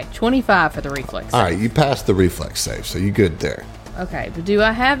 Okay, 25 for the reflex. All right, you passed the reflex save, so you good there. Okay, but do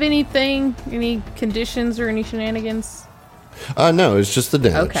I have any conditions or any shenanigans? No, it's just the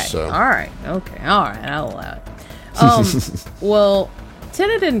damage. Okay, So. all right, I'll allow it. Well,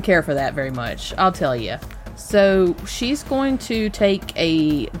 Tina didn't care for that very much, I'll tell you. So she's going to take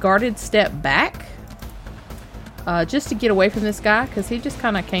a guarded step back, just to get away from this guy, because he just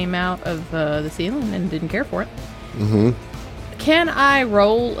kind of came out of the ceiling and didn't care for it. Mm-hmm. Can I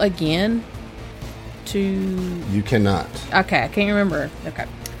roll again to... You cannot. Okay, I can't remember. Okay.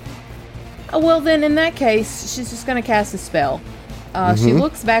 Oh, well, then in that case, she's just going to cast a spell. She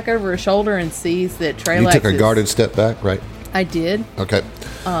looks back over her shoulder and sees that Trelax You took a guarded step back, right? I did. Okay.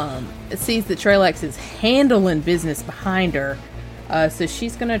 It sees that Trelax is handling business behind her. So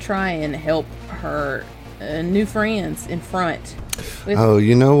she's going to try and help her new friends in front. With, Oh,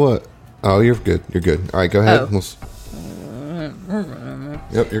 you know what? Oh, you're good. You're good. All right, go ahead. Oh.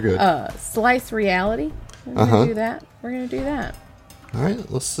 Yep, you're good. Slice reality. We're going to do that. We're going to do that. All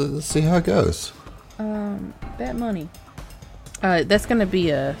right, let's see how it goes. Bet money. That's going to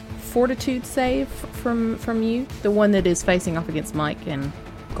be a fortitude save from you. The one that is facing off against Mike and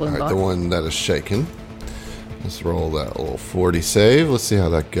All Gloombot. right, the one that is shaken. Let's roll that little 40 save. Let's see how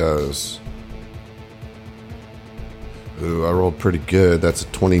that goes. Ooh, I rolled pretty good. That's a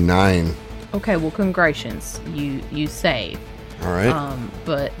 29. Okay, well, congratulations. You save. All right.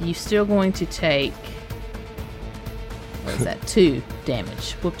 But you're still going to take... What is that? 2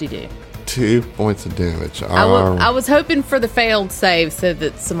 damage. Whoop-de-doo. 2 points of damage. I was hoping for the failed save so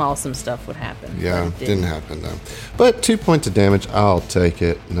that some awesome stuff would happen. Yeah, but it didn't happen though. But 2 points of damage, I'll take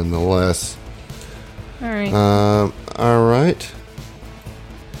it nonetheless. All right. All right.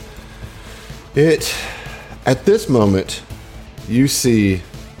 At this moment, you see,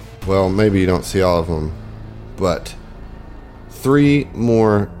 well, maybe you don't see all of them, but 3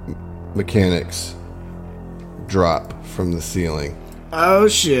 more mechanics drop from the ceiling. Oh,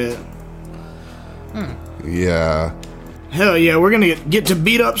 shit. Yeah. Hell yeah, we're gonna get to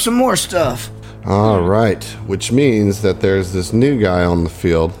beat up some more stuff. All right, which means that there's this new guy on the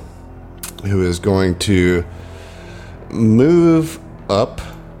field who is going to move up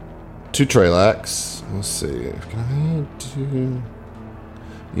to Trelax. Let's see.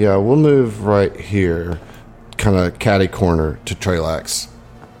 Yeah, we'll move right here, kind of catty corner to Trelax.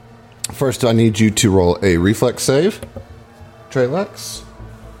 First, I need you to roll a reflex save. Trelax.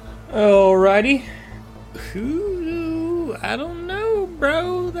 Alrighty. Ooh, I don't know,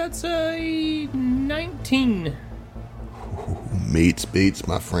 bro. That's a 19. Beats,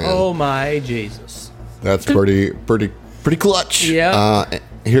 my friend. Oh my Jesus. That's pretty clutch. Yeah.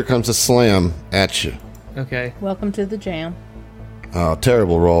 Here comes a slam at you. Okay. Welcome to the jam. Oh,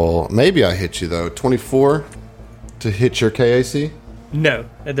 terrible roll. Maybe I hit you though. 24 to hit your KAC. No,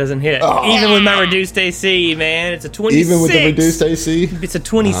 that doesn't hit. Even with my reduced AC, man, it's a 26. Even with the reduced AC. It's a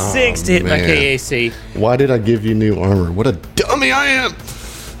 26 to hit my man. KAC. Why did I give you new armor? What a dummy I am.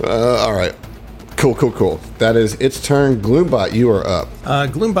 All right. Cool. That is its turn. Gloombot, you are up.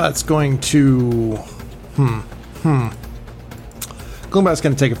 Gloombot's going to... Gloombot's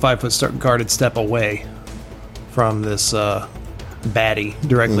going to take a 5-foot guarded step away from this baddie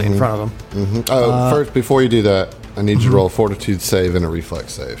directly in front of him. First, before you do that, I need you to roll a fortitude save and a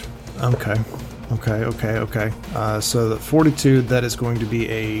reflex save. Okay. So the fortitude, that is going to be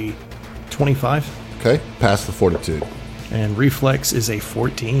a 25. Okay, pass the fortitude. And reflex is a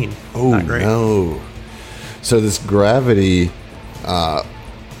 14. Oh, Not great. no. So this gravity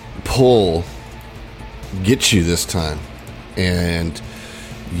pull gets you this time. And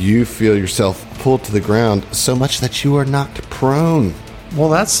you feel yourself pulled to the ground so much that you are knocked prone. Well,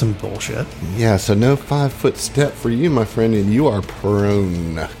 that's some bullshit. Yeah, so no 5-foot step for you, my friend, and you are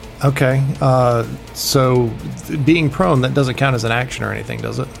prone. Okay. So being prone, that doesn't count as an action or anything,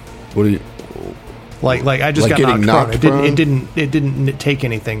 does it? What do you... Like I just Like got getting knocked knocked prone. prone? It didn't take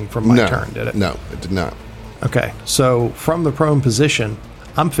anything from my turn, did it? No, it did not. Okay. So from the prone position,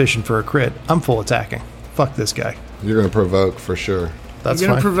 I'm fishing for a crit. I'm full attacking. Fuck this guy. You're going to provoke for sure. That's You're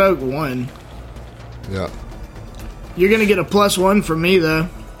gonna fine. provoke 1. Yeah. You're gonna get a +1 from me though.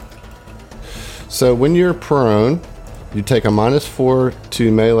 So when you're prone, you take a -4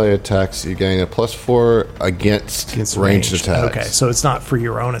 to melee attacks. You gain a +4 against ranged attacks. Okay, so it's not for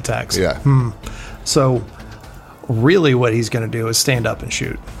your own attacks. Yeah. So really what he's going to do is stand up and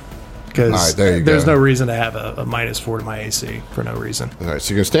shoot. Because there you there's go. no reason to have a -4 to my AC for no reason. All right,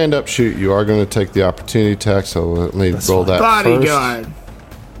 so you're going to stand up, shoot. You are going to take the opportunity attack, so let me roll that Bodyguard.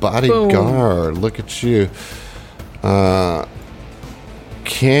 first. Bodyguard. Look at you.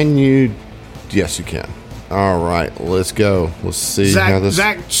 Can you... Yes, you can. All right, let's go. Let's see how this...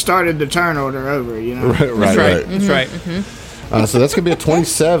 Zach started the turn order over, you know? Right. That's right. So that's going to be a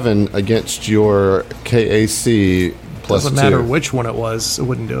 27 against your KAC plus Doesn't 2. matter which one it was, it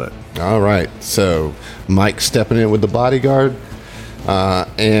wouldn't do it. All right, so Mike stepping in with the bodyguard,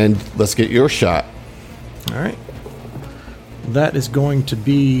 and let's get your shot. All right. That is going to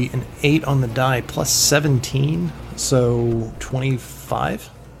be an 8 on the die plus 17, so 25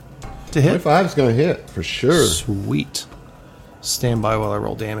 to hit. 25 is going to hit for sure. Sweet. Stand by while I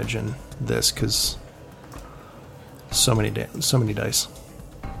roll damage in this, because so many dice.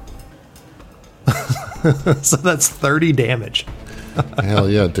 So that's 30 damage. Hell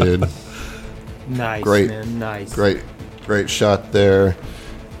yeah, dude. Nice, Great. man. Nice. Great shot there.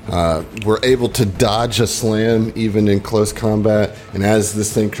 We're able to dodge a slam even in close combat, and as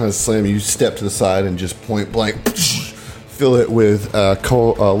this thing kind of slams, you step to the side and just point blank fill it with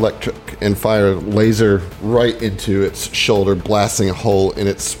electric and fire laser right into its shoulder, blasting a hole in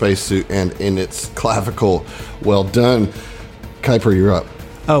its spacesuit and in its clavicle. Well done. Kuiper, you're up.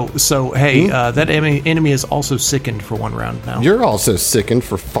 Oh, so hey, that enemy is also sickened for 1 round now. You're also sickened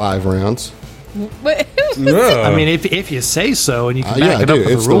for 5 rounds. But I mean, if you say so, and you can back Yeah, it up dude,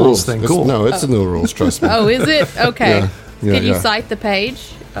 with it's the rules, then cool. No, it's in the rules, trust me. oh, is it okay? Yeah, Can you yeah. cite the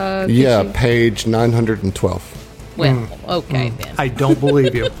page? Yeah, page 912. Well, okay then. I don't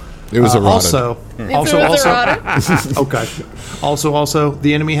believe you. It was erotic. Also, was erotic. okay. Also,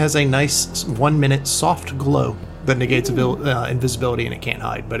 the enemy has a nice 1 minute soft glow that negates invisibility, and it can't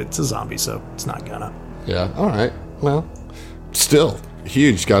hide. But it's a zombie, so it's not gonna. Yeah, all right. Well, still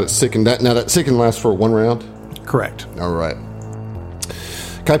huge. Got it sickened. Now that sicken lasts for 1 round? Correct. All right.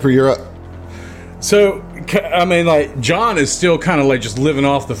 Kuiper, you're up. So, I mean, like, John is still kind of like just living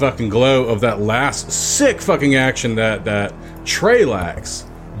off the fucking glow of that last sick fucking action that Treylax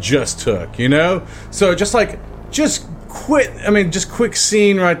just took, you know? So just quick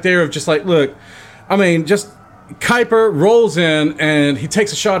scene right there of just like, look, I mean, just Kuiper rolls in and he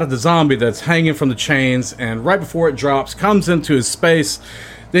takes a shot at the zombie that's hanging from the chains, and right before it drops, comes into his space.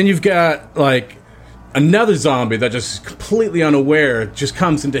 Then you've got, like, another zombie that just completely unaware just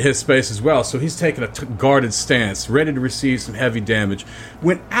comes into his space as well. So he's taking a guarded stance, ready to receive some heavy damage.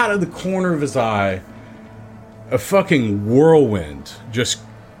 When out of the corner of his eye, a fucking whirlwind just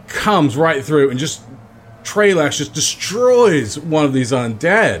comes right through and just Treylax just destroys one of these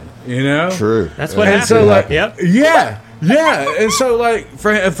undead, you know? True. That's what And happened. so, like, Yep. yeah. And so, like,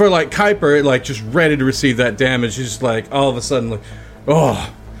 for like Kuiper, like, just ready to receive that damage, he's just like, all of a sudden, like,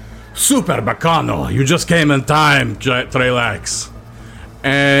 oh, super bacano, you just came in time, Treylax.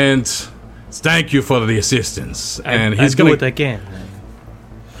 And thank you for the assistance. And he's do going it again.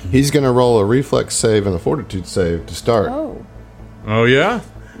 He's going to roll a reflex save and a fortitude save to start. Oh, Oh, yeah?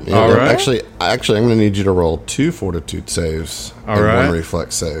 Yeah, all right. Actually, I'm going to need you to roll 2 fortitude saves All and right. 1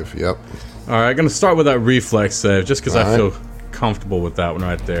 reflex save. Yep. All right, going to start with that reflex save, just because I All right. feel comfortable with that one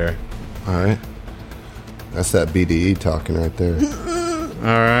right there. All right. That's that BDE talking right there. All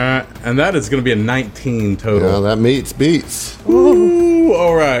right, and that is going to be a 19 total. Yeah, that beats. Ooh,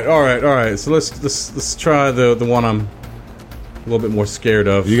 all right. So let's try the one I'm a little bit more scared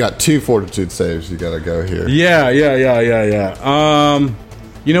of. You got 2 fortitude saves. You got to go here. Yeah.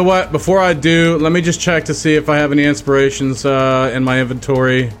 You know what? Before I do, let me just check to see if I have any inspirations in my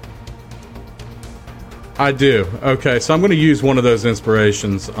inventory. I do. Okay, so I'm going to use one of those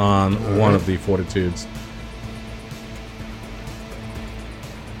inspirations on one of the fortitudes.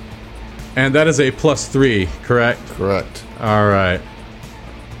 And that is a +3, correct? Correct. All right.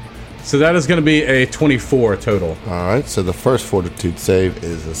 So that is going to be a 24 total. All right. So the first fortitude save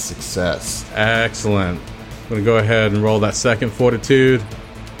is a success. Excellent. I'm going to go ahead and roll that second fortitude.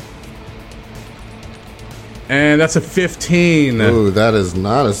 And that's a 15. Ooh, that is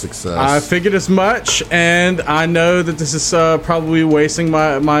not a success. I figured as much, and I know that this is probably wasting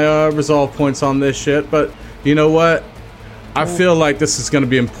my resolve points on this shit, but you know what? I feel like this is going to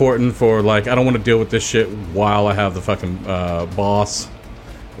be important for, like, I don't want to deal with this shit while I have the fucking boss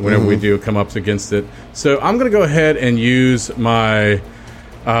whenever we do come up against it. So I'm going to go ahead and use my,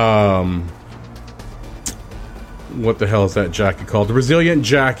 what the hell is that jacket called? The Resilient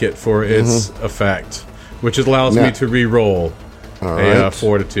Jacket for its effect, which allows me to re-roll a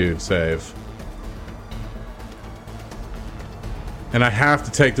fortitude save. And I have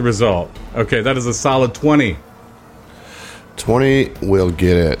to take the result. Okay, that is a solid 20. 20 will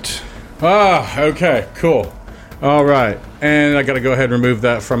get it. Okay, cool. All right. And I got to go ahead and remove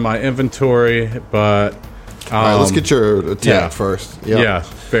that from my inventory, but... All right, let's get your attack first. Yep. Yeah,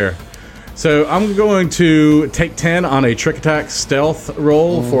 fair. So I'm going to take 10 on a trick attack stealth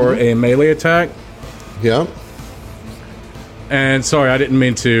roll for a melee attack. Yep. And sorry, I didn't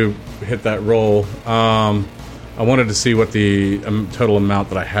mean to hit that roll. I wanted to see what the total amount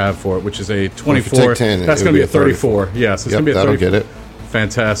that I have for it, which is a 24. Well, if you take 10, that's going to be a 34. Yes, it's going to be a 34. That'll get it.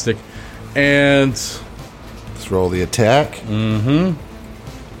 Fantastic. And let's roll the attack.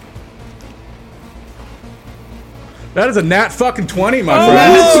 That is a nat fucking 20, my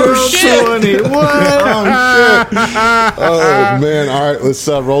friend. Oh, shit. 20. What? Oh, shit. Oh, man. All right, let's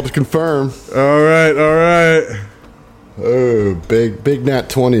roll to confirm. All right. Oh, big nat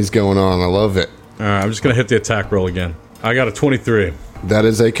 20s going on. I love it. All right, I'm just going to hit the attack roll again. I got a 23. That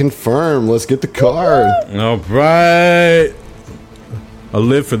is a confirm. Let's get the card. All right. I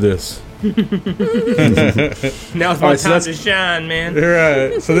live for this. Now's my time to shine, man. All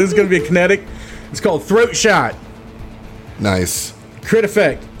right. So this is going to be a kinetic. It's called Throat Shot. Nice. Crit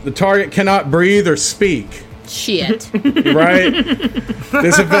effect. The target cannot breathe or speak. Shit. Right?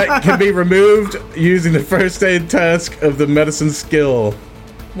 This effect can be removed using the first aid task of the medicine skill.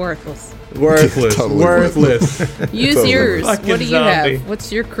 Worthless. Totally Worthless. Use Totally yours. fucking What do you zombie. have?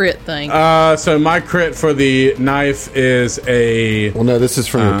 What's your crit thing? So my crit for the knife is a... Well, no, this is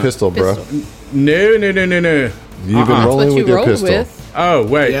from your pistol, bro. Pistol. No. You've been That's rolling what with you your rolled pistol. with. Oh,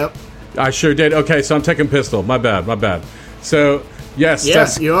 wait. Yep. I sure did. Okay, so I'm taking pistol. My bad. So, yes.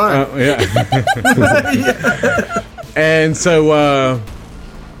 Yes, you are. Yeah. And so,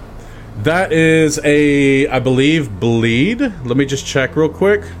 that is I believe, bleed. Let me just check real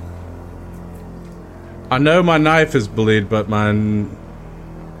quick. I know my knife is bleed, but mine...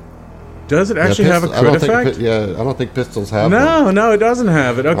 Does it actually have a crit effect? I don't think pistols have one. No, it doesn't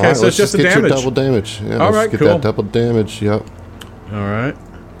have it. Okay, All right, so it's just a get damage. your double damage. Yeah, All let's right, get cool. that double damage. Yep. All right.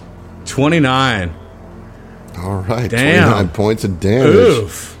 29. All right. Damn. 29 points of damage.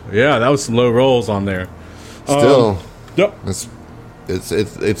 Oof. Yeah, that was some low rolls on there. Still, Yep.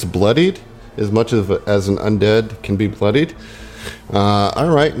 it's bloodied as much as an undead can be bloodied. All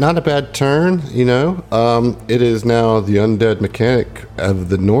right, not a bad turn. It is now the undead mechanic of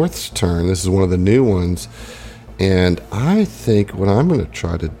the North's turn. This is one of the new ones, and I think what I'm going to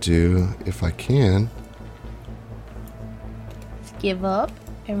try to do, if I can, Give up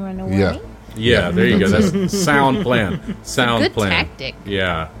and run away. yeah. Yeah, there you go. That's sound plan. Sound Good plan. tactic.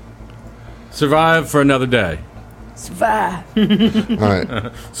 Yeah. Survive for another day. Survive. All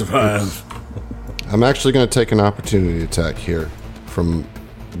right. Survive. I'm actually going to take an opportunity attack here from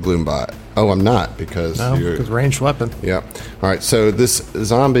Gloombot. Oh, I'm not because you're... because ranged weapon. Yeah. All right, so this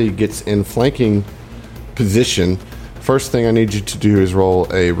zombie gets in flanking position. First thing I need you to do is roll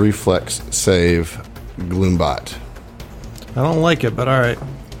a reflex save, Gloombot. I don't like it, but all right.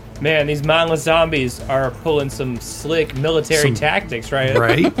 Man, these mindless zombies are pulling some slick military tactics, right?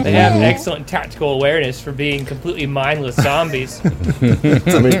 Right? They have excellent tactical awareness for being completely mindless zombies. I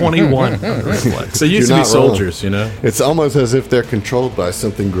mean, 21 reflex. They used to You're be not wrong. soldiers, you know? it's almost as if they're controlled by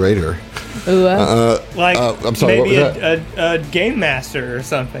something greater. Ooh, Like I'm sorry, what maybe was a game master or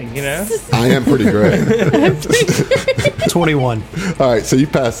something, you know? I am pretty great. 21. All right, so you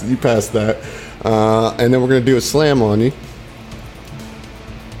pass that. And then we're going to do a slam on you.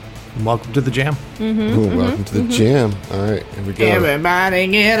 Welcome to the jam. Ooh, welcome to the jam. All right, here we go. Everybody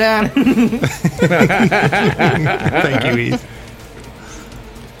get up. Thank you, Heath.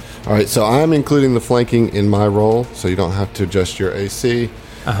 All right, so I'm including the flanking in my roll, so you don't have to adjust your AC.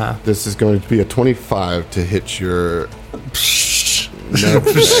 This is going to be a 25 to hit your... No,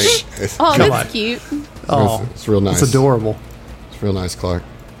 it's, oh, Come that's on. cute. Oh, it's real nice. it's adorable. It's real nice, Clark.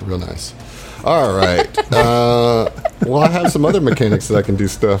 Real nice. All right. Well, I have some other mechanics that I can do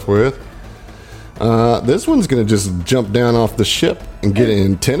stuff with. This one's going to just jump down off the ship and get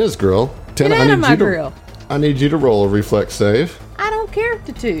in Tenna's grill. Tenna, Get out of my grill. I need you to roll a reflex save. I don't care if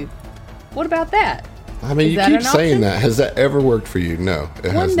the two. What about that? I mean, Is you that keep an saying option? that. Has that ever worked for you? No, it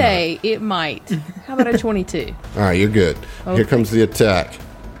has One not. day it might. How about a 22? All right, you're good. Here Okay. comes the attack.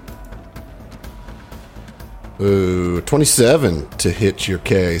 Ooh, 27 to hit your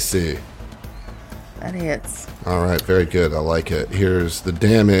KAC. That hits. All right, very good. I like it. Here's the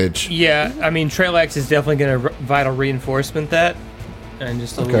damage. Yeah, I mean, Trailex is definitely going to vital reinforcement that. And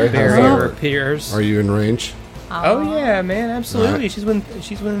just a Okay, little how's barrier that work? appears. Are you in range? Oh, yeah, man, absolutely. All right.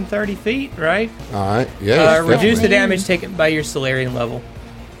 She's within 30 feet, right? All right. Yeah. Reduce the definitely. damage taken by your Solarian level.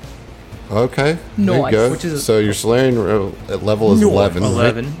 Okay. There you Nice. go. Which is- so your Solarian level is 11. right?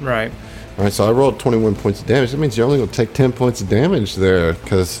 11, right. All right, so I rolled 21 points of damage. That means you're only going to take 10 points of damage there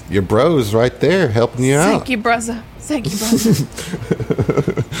because your bro's right there helping you out. Thank you, brother. Thank you,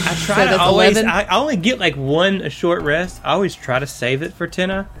 brother. I try to always. I only get like a short rest. I always try to save it for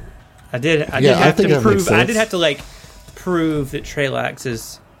Tenna. I did have to prove. I did have to like prove that Trelax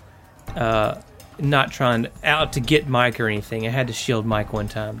is not trying to get Mike or anything. I had to shield Mike one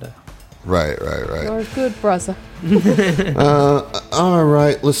time to. Right. You're good, brother. All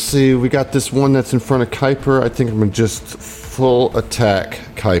right, let's see. We got this one that's in front of Kuiper. I think I'm going to just full attack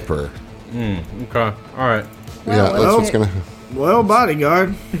Kuiper. Okay. All right. Yeah, that's what's going to... Well,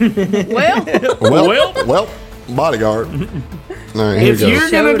 bodyguard. Well, bodyguard. All right, here If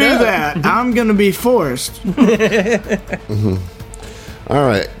you're going to do that, I'm going to be forced. All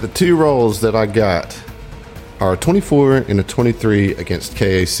right, the two rolls that I got are a 24 and a 23 against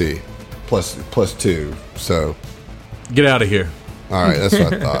KAC. Plus 2, so... Get out of here. All right, that's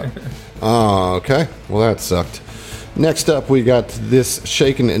what I thought. Oh, okay. Well, that sucked. Next up, we got this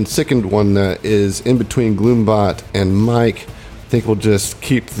shaken and sickened one that is in between Gloombot and Mike. I think we'll just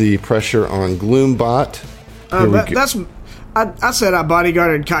keep the pressure on Gloombot. I said I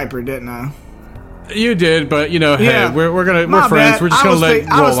bodyguarded Kuiper, didn't I? You did, but hey, Yeah. we're friends. Bad. We're just gonna let roll on with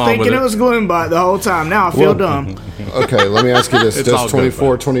it. I was thinking it was Gloombot the whole time. Now I feel dumb. Okay, let me ask you this. It's all Does good,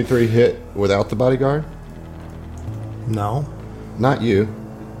 24, 23 hit without the bodyguard? No. Not you.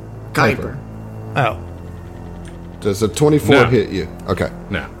 Kuiper. Oh. Does a 24 No. hit you? Okay.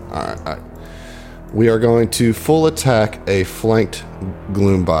 No. All right. We are going to full attack a flanked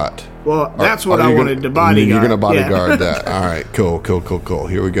Gloombot. Well, that's what Are I you wanted to bodyguard. You're going to bodyguard Yeah. that. All right, cool.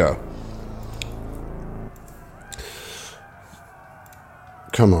 Here we go.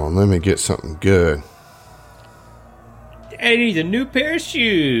 Come on, let me get something good. I need a new pair of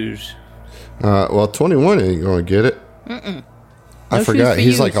shoes. Well, 21 ain't going to get it. I forgot.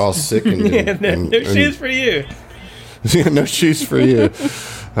 He's like all sickened. No shoes for you. Yeah, no shoes for you.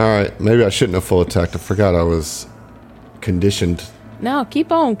 All right, maybe I shouldn't have full attacked. I forgot I was conditioned. No,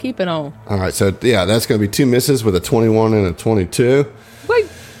 keep on, keep it on. All right, so yeah, that's going to be 2 misses with a 21 and a 22. Wait.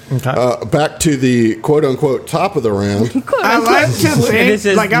 Okay. Back to the quote-unquote top of the round. I like to think, This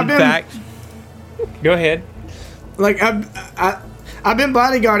is like I've been, back. Go ahead. like I've been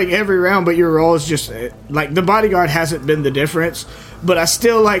bodyguarding every round, but your role is just like the bodyguard hasn't been the difference. But I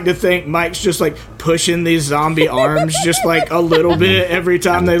still like to think Mike's just like pushing these zombie arms just like a little bit every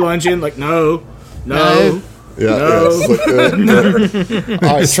time they lunge in. Like no. Yeah. No. All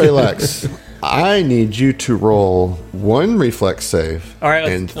right, Trelax. I need you to roll 1 reflex save All right,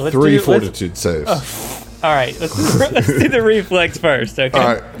 and let's 3 do- fortitude saves. All right, let's do the reflex first. Okay.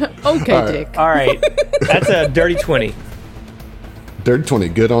 All right. Okay, Dick. All right. That's a dirty 20. Dirty 20.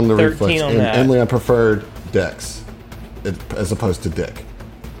 Good on the 13 reflex. on And that. Emily, I preferred Dex as opposed to Dick.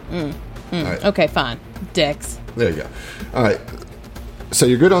 Right. Okay, fine. Dex. There you go. All right. So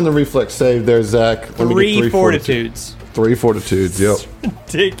you're good on the reflex save there, Zach. Let me get 3 fortitudes. 3 fortitudes, yep.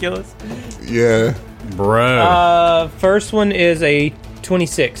 Ridiculous. Yeah. Bro. First one is a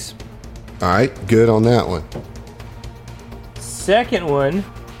 26. All right. Good on that one. Second one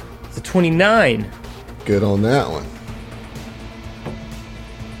is a 29. Good on that one.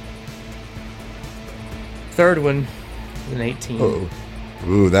 Third one is an 18. Oh.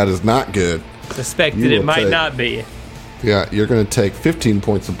 Ooh, that is not good. Suspected You it will might take- not be. Yeah, you're going to take 15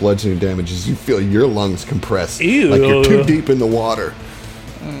 points of bludgeoning damage as you feel your lungs compress. Ew. Like you're too deep in the water.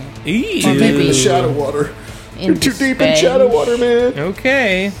 Ew. Or maybe- In the shadow water. You're too deep in space. shadow water, man.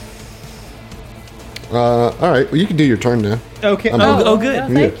 Okay. All right, well, you can do your turn now. Okay. I'm Oh, good. Yeah,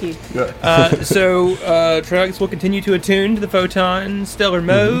 thank you. So, Trelax will continue to attune to the photon stellar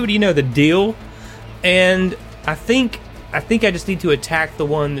mode. You know the deal. And I think I just need to attack the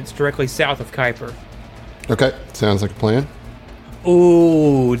one that's directly south of Kuiper. Okay, sounds like a plan.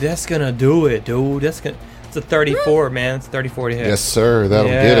 Ooh, that's gonna do it, dude. It's a 34, man. It's 34 to hit. Yes, sir, that'll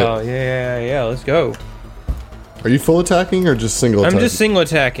get it. Yeah. Let's go. Are you full attacking or just single attacking? I'm just single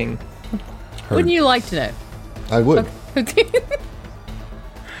attacking. Wouldn't you like to know? I would. It's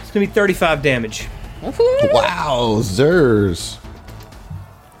gonna be 35 damage. Wow, Zers.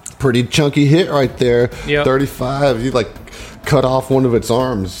 Pretty chunky hit right there. Yep. 35. You like cut off one of its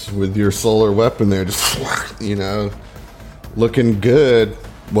arms with your solar weapon there. Just, looking good.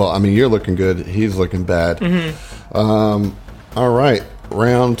 Well, I mean, you're looking good. He's looking bad. Mm-hmm. All right.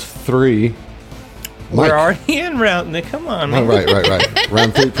 Round 3. Mike. We're already in round. Come on, man. Oh, right.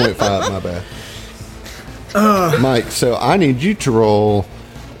 Round 3.5. My bad. Mike, so I need you to roll,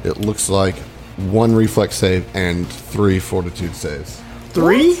 it looks like, 1 reflex save and 3 fortitude saves.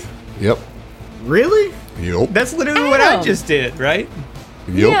 3? Yep. Really? Yep. That's literally what I just did, right?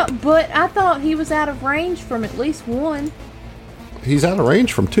 Yeah, but I thought he was out of range from at least one. He's out of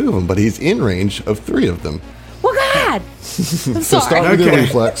range from 2 of them, but he's in range of 3 of them. Well, God! I'm So sorry. start with your Okay.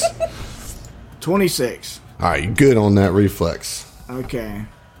 reflex. 26. All right, you good on that reflex. Okay.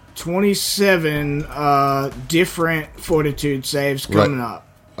 27 different fortitude saves coming up.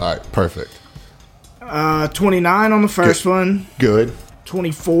 All right, perfect. 29 on the first one. Good.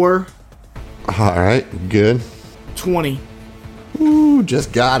 24. All right, good. 20. Ooh,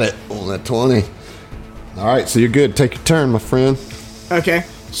 just got it on that 20. All right, so you're good. Take your turn, my friend. Okay.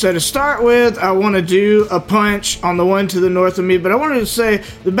 So to start with, I want to do a punch on the one to the north of me, but I wanted to say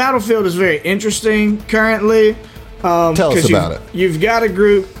the battlefield is very interesting currently. Tell us about it. You've got a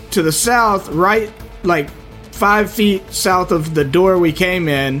group to the south, right, like 5 feet south of the door we came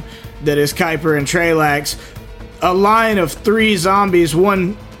in, that is Kuiper and Trelax. A line of 3 zombies,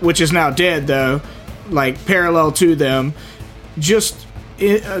 one which is now dead though, like parallel to them. Just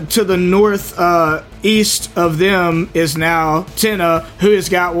to the north east of them is now Tina, who has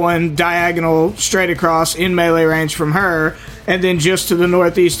got one diagonal straight across in melee range from her, and then just to the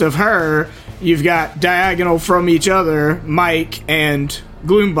northeast of her, you've got diagonal from each other Mike and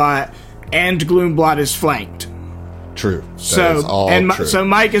Gloombot, and Gloombot is flanked. True. That is all true. So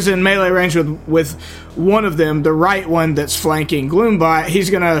Mike is in melee range with one of them, the right one that's flanking Gloombot. He's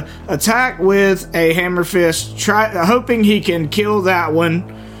gonna attack with a hammer fist, hoping he can kill that one,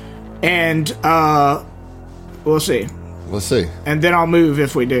 and we'll see. Let's see. And then I'll move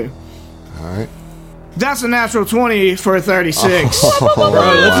if we do. All right. That's a natural 20 for a 36. Bro,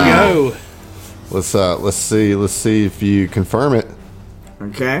 let's go. Let's see if you confirm it.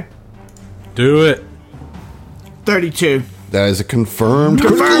 Okay, Do it. 32. That is a confirmed.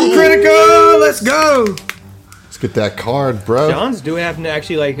 Confirmed critical. Let's go. Let's get that card, bro. John's doing having to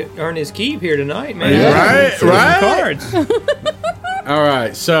actually like earn his keep here tonight, man. Yeah. Some cards. All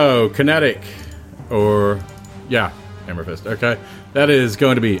right, so kinetic, hammer fist. Okay, that is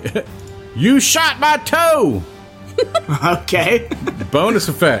going to be. You shot my toe. Okay. Bonus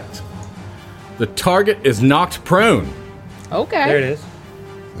effect. The target is knocked prone. Okay. There it is.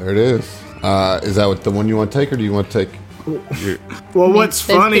 There it is. Is that what the one you want to take, or do you want to take? Well, what's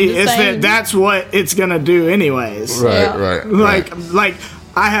They've funny been the is same. that's what it's gonna do anyways. Right. Like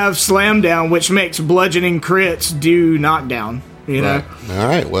I have slam down, which makes bludgeoning crits do knockdown. You know. Right. All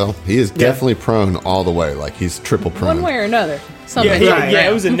right. Well, he is definitely prone all the way. Like he's triple prone. One way or another. Something. Yeah,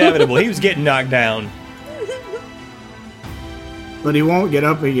 It was inevitable. He was getting knocked down. But he won't get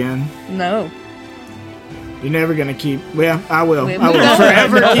up again. No. You're never gonna keep. Yeah, I will. We I will don't.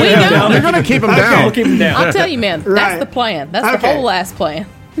 forever No, keep we him don't. down. They're gonna keep him We'll down. keep him down. I'll tell you, man. Right. That's the plan. That's Okay. the whole ass plan.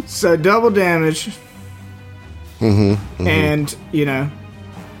 So double damage. And Yeah,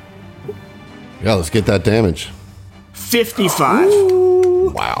 let's get that damage. 55.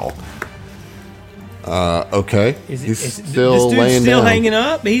 Wow. Okay. He's Is still this dude's laying still down. hanging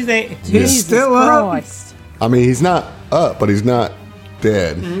up? He's He's still up. Christ. I mean, he's not up, but he's not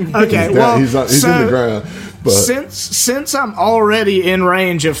dead. Okay, He's, well, he's in the ground. But Since I'm already in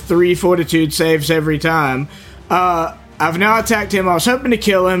range of 3 fortitude saves every time, I've now attacked him. I was hoping to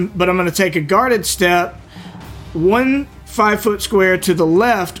kill him, but I'm going to take a guarded step, 1 5-foot square to the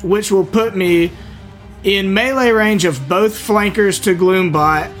left, which will put me in melee range of both flankers to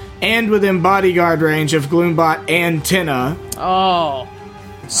Gloombot, and within bodyguard range of Gloombot and Tina. Oh.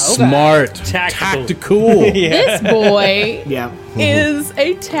 Smart. Tactical. Tactical. This boy Yeah. is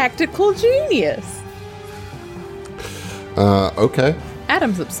a tactical genius. okay.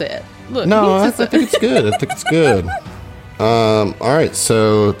 Adam's upset. Look, No, I he's just think it's good. I think it's good. All right,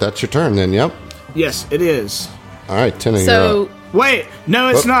 so that's your turn then. Yep. Yes, it is. All right, Tina, you're so up. Wait, no,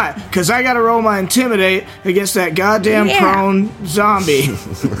 it's Whoop. not, because I got to roll my intimidate against that goddamn Yeah. prone zombie.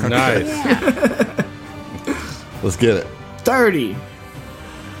 Nice. Let's get it. 30.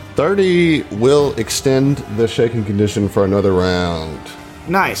 30 will extend the shaken condition for another round.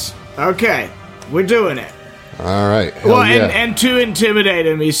 Nice. Okay, we're doing it. All right. Hell Well, yeah. and to intimidate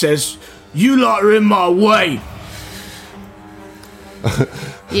him, he says, "You lot are in my way."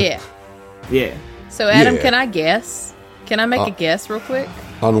 yeah. Yeah. So Adam, Yeah. can I guess? Can I make a guess real quick?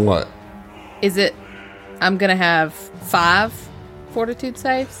 On what? Is it I'm gonna have 5 fortitude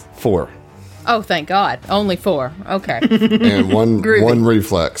saves? 4. Oh, thank God. Only 4. Okay. And one Groovy. one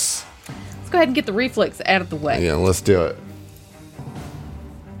reflex. Let's go ahead and get the reflex out of the way. Yeah, let's do it.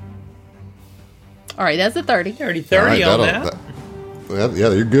 All right, that's a 30. 30 All right, on that'll- that. yeah,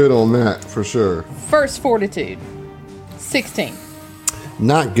 you're good on that for sure. First fortitude. 16.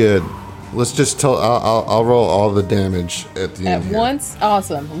 Not good. Let's just tell. I'll roll all the damage at the At end. here. once?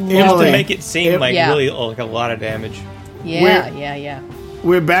 Awesome. Emily. Love To it. make it seem like Yeah. really like a lot of damage. Yeah, yeah, yeah.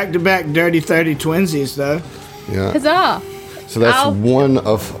 We're back-to-back Dirty 30 twinsies, though. Yeah. Huzzah! So that's one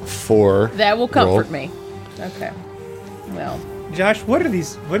of 4. That will comfort Roll. me. Okay. Well, Josh, what are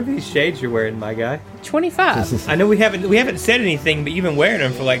these shades you're wearing, my guy? 25. I know we haven't said anything, but you've been wearing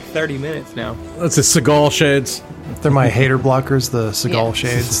them for like 30 minutes now. That's a Seagal shades. They're my hater blockers, the Seagal Yeah.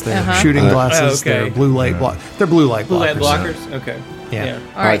 shades. They're Uh-huh. shooting glasses. okay. They're blue light They're blue light Blue light blockers. blockers? Okay. Yeah.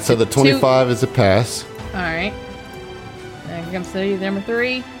 All right, so the 25 is a pass. All right. Here comes the number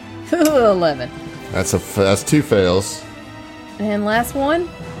 3. 11. That's 2 fails. And last one.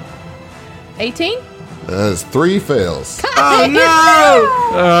 18? That's 3 fails. Oh,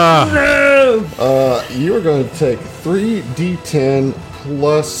 no! You are going to take 3d10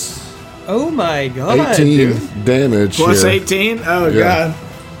 plus Oh my god. 18 dude. damage. Plus here. 18? Oh, Yeah.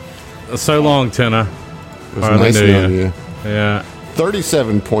 God. So long, Tina. It was Hardly nice knew knowing you. Yeah.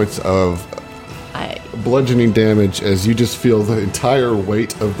 37 points of bludgeoning damage as you just feel the entire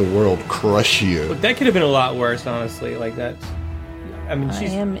weight of the world crush you. That could have been a lot worse, honestly. Like that's. I mean, I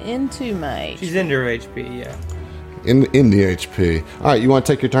am into my. she's into her HP. Yeah. In the HP. All right, you want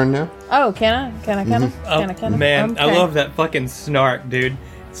to take your turn now? Oh, can I? Can I? Man, I love that fucking snark, dude.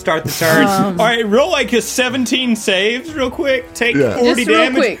 Start the turn. All right, roll like a 17 saves real quick. Take 40 Just real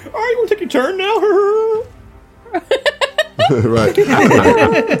damage. quick. All right, you want to take your turn now? Right.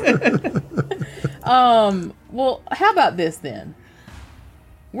 Well, how about this then?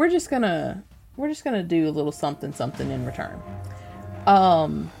 We're just gonna do a little something in return.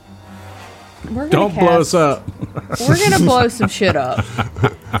 We're gonna Don't blow us up. We're gonna blow some shit up.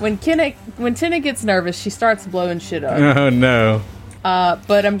 When Tina gets nervous, she starts blowing shit up. Oh, no.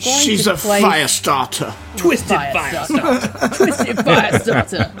 But I'm going She's to a place fire starter. Twisted fire. Twisted fire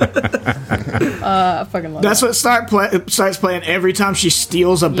starter. I fucking love That's what starts playing every time she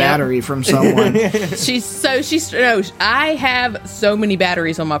steals a battery from someone. I have so many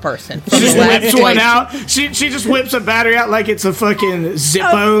batteries on my person. She just whips one out. She just whips a battery out like it's a fucking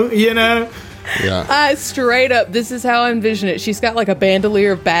Zippo, you know? Yeah. Straight up, this is how I envision it. She's got like a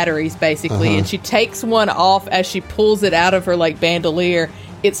bandolier of batteries, basically, and she takes one off. As she pulls it out of her like bandolier,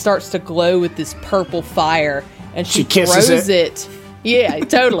 it starts to glow with this purple fire, and she kisses throws it. Yeah,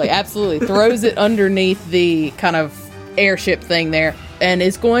 totally, absolutely. Throws it underneath the kind of airship thing there, and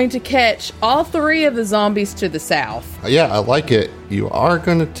is going to catch all 3 of the zombies to the south. Yeah, I like it. You are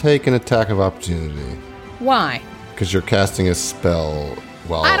going to take an attack of opportunity Why? because you're casting a spell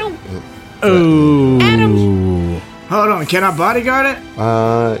while. I don't. Oh. Adam. Hold on, can I bodyguard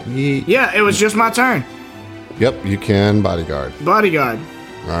it? Yeah, it was just my turn. Yep, you can bodyguard. Bodyguard.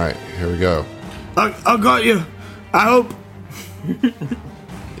 All right, here we go. I got you. I hope.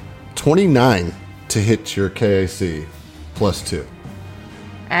 29 to hit your KAC plus 2.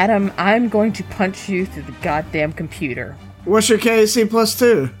 Adam, I'm going to punch you through the goddamn computer. What's your KAC plus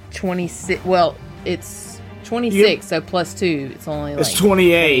 2? 26. Well, it's 26, so plus 2. It's only like It's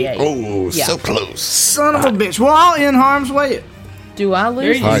 28. Oh, Yeah. so close. Son of a bitch. Well, I'll in harm's way. Do I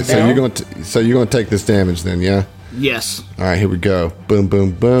lose? you All the right, so spell? you're going to take this damage then, yeah? Yes. All right, here we go. Boom,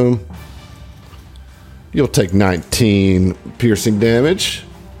 boom, boom. You'll take 19 piercing damage.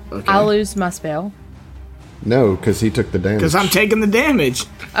 I lose my spell. No, because he took the damage. Because I'm taking the damage.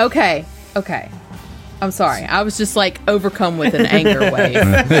 Okay. I'm sorry. I was just like overcome with an anger wave.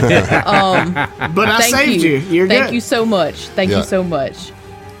 But I saved you. You're good. Thank you so much. Thank you so much.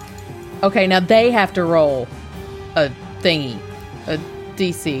 Okay, now they have to roll a thingy, a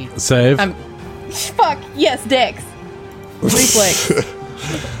DC. Save. Fuck yes, Dex. Reflex.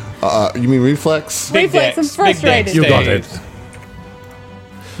 You mean reflex? Reflex. I'm Dex, big frustrated. Dex You got save. it.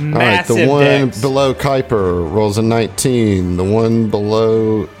 All right, the Massive one dex. below Kuiper rolls a 19. The one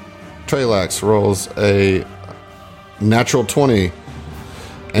below Trelax rolls a natural 20.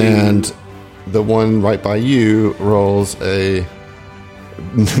 And the one right by you rolls a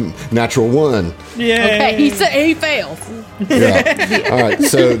natural 1. Yeah. Okay, he fails. Yeah. All right,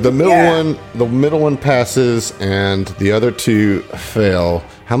 so the middle one passes and the other 2 fail.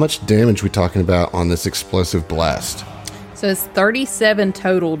 How much damage are we talking about on this explosive blast? So it's 37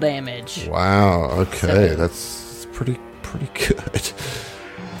 total damage. Wow. Okay, that's pretty good.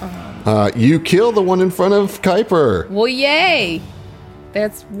 You kill the one in front of Kuiper. Well, yay!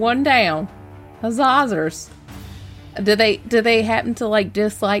 That's one down. Huzzahs. Do they happen to like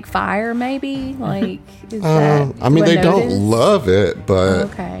dislike fire? Maybe like is that? I mean, do they don't notice? love it, but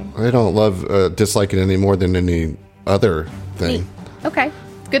Okay. they don't dislike it any more than any other thing. Okay,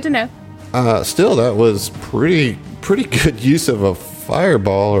 good to know. Still, that was pretty good use of a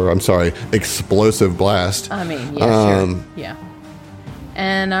fireball, or I'm sorry, explosive blast. I mean, yeah, sure, yeah.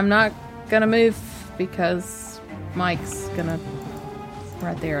 And I'm not gonna move because Mike's gonna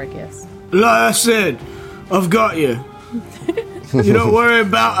right there, I guess. Like I said, I've got you. You don't worry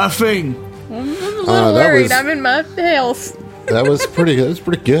about a thing. I'm a little worried. I'm in my health. That was pretty good. That was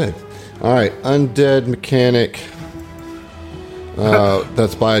pretty good. All right, undead mechanic.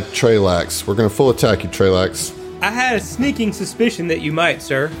 That's by Trelax. We're going to full attack you, Trelax. I had a sneaking suspicion that you might,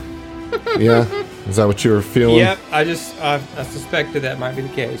 sir. Yeah? Is that what you were feeling? Yep, I suspected that might be the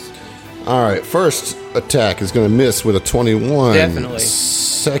case. All right, first attack is going to miss with a 21. Definitely.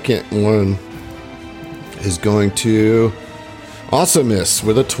 Second one is going to also miss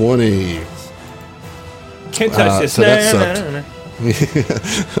with a 20. Can't touch this. So that No.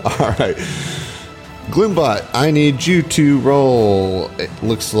 All right. Gloombot, I need you to roll, it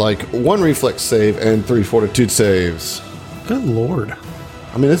looks like 1 reflex save and 3 fortitude saves. Good lord.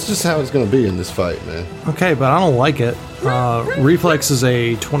 I mean, that's just how it's going to be in this fight, man. Okay, but I don't like it. Reflex is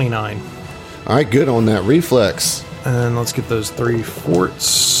a 29. All right, good on that reflex. And let's get those 3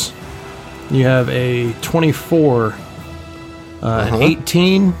 forts. You have a 24, an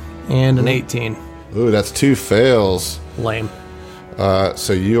 18, and an 18. Ooh, that's 2 fails. Lame.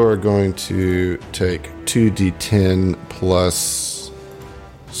 So you are going to take 2d10 plus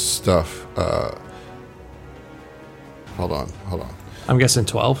stuff. Hold on. I'm guessing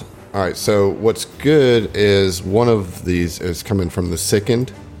 12. All right, so what's good is one of these is coming from the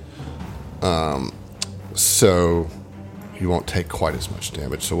sickened. So you won't take quite as much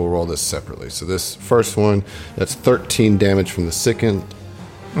damage. So we'll roll this separately. So this first one, that's 13 damage from the sickened.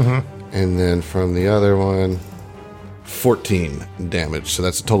 And then from the other one, 14 damage. So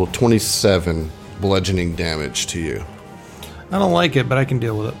that's a total of 27 bludgeoning damage to you. I don't like it, but I can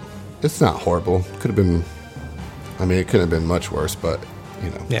deal with it. It's not horrible. Could have been, I mean, it couldn't have been much worse, but, you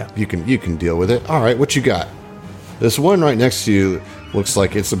know, Yeah. you can deal with it. All right, what you got? This one right next to you looks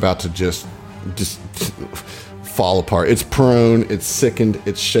like it's about to just fall apart. It's prone, it's sickened,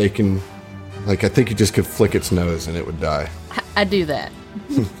 it's shaken. Like, I think you just could flick its nose and it would die. I do that.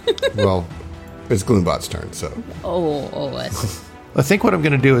 Well, it's Gloombot's turn, so. Oh, I see. I think what I'm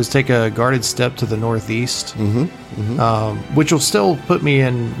going to do is take a guarded step to the northeast, which will still put me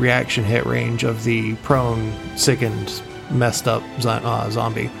in reaction hit range of the prone, sickened, messed up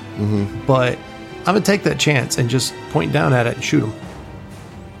zombie. But I'm going to take that chance and just point down at it and shoot him.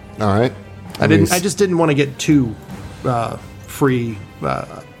 All right. I just didn't want to get too free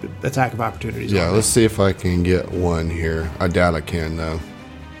attack of opportunities. Yeah, let's see if I can get one here. I doubt I can, though.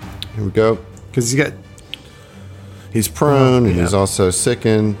 Here we go. Because He's prone, and he's also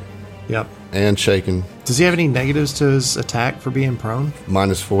sickened Yep. and shaken. Does he have any negatives to his attack for being prone?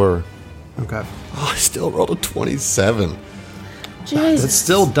 -4. Okay. Oh, I still rolled a 27. That Jesus.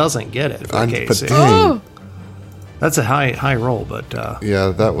 still doesn't get it. For But Casey. dang. That's a high roll, but Yeah,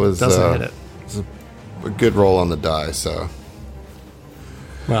 that was doesn't hit it. a good roll on the die, so.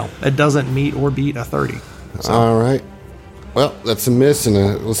 Well, it doesn't meet or beat a 30. All right. Well, that's a miss, and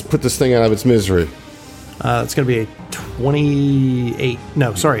let's put this thing out of its misery. It's going to be a 28.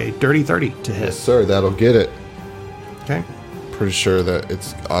 No, sorry, a dirty 30 to hit. Yes, sir, that'll get it. Okay. Pretty sure that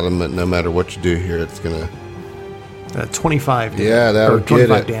it's automatic. No matter what you do here, it's going to. 25. to Yeah, hit, that'll or get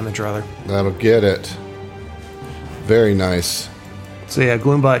 25 it. damage, rather. That'll get it. Very nice. So, yeah,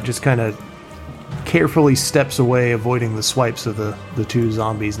 Gloombot just kind of carefully steps away, avoiding the swipes of the 2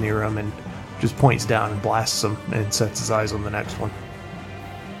 zombies near him, and just points down and blasts them and sets his eyes on the next one.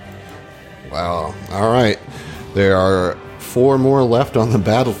 Wow. All right. There are 4 more left on the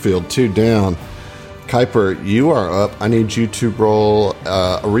battlefield, 2 down. Kuiper, you are up. I need you to roll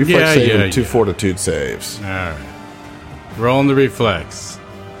a reflex save and 2 fortitude saves. All right. Rolling the reflex.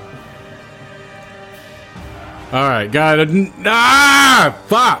 All right. Got it.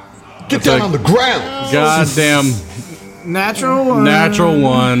 Fuck. Get down on the ground. Goddamn Natural one. natural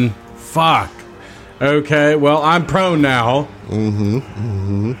one. Fuck. Okay. Well, I'm prone now.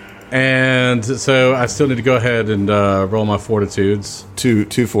 And so I still need to go ahead and roll my fortitudes. 2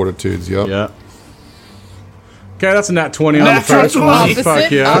 fortitudes, yep. Yeah. Okay, that's a nat 20 on the Natural first 20. one. Opposite.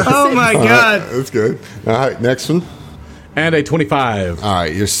 Fuck yeah. Oh my god. That's good. All right, next one. And a 25. All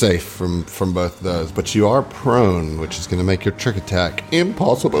right, you're safe from both of those, but you are prone, which is going to make your trick attack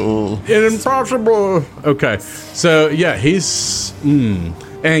impossible. Impossible. Okay, so yeah, he's...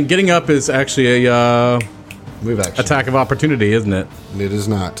 And getting up is actually a Move action. attack of opportunity, isn't it? It is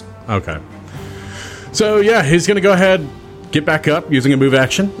not. Okay. So yeah, he's going to go ahead, get back up using a move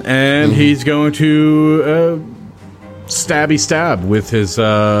action, and he's going to stabby stab with his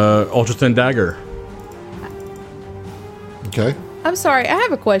ultra thin dagger. Okay. I'm sorry, I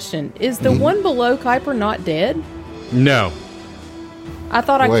have a question. Is the one below Kuiper not dead? No. I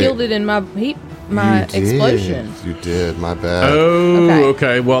thought I Wait. killed it in my heat my You did. explosion. You did. My bad. Oh, Okay.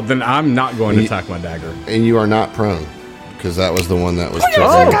 okay. Well, then I'm not going to attack my dagger. And you are not prone because that was the one that was triggered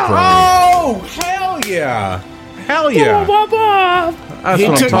prone. Oh, hell yeah. Hell yeah. That's He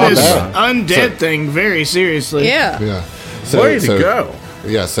what I'm took talking this about. undead thing very seriously. Yeah. Yeah. Way to go.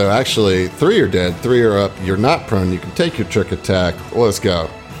 Yeah, so actually, 3 are dead, 3 are up. You're not prone. You can take your trick attack. Let's go.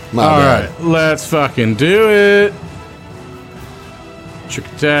 My All bad. right, let's fucking do it. Trick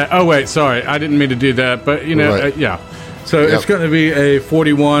attack. Oh, wait, sorry. I didn't mean to do that, but, you know, Right. yeah. So Yep. it's going to be a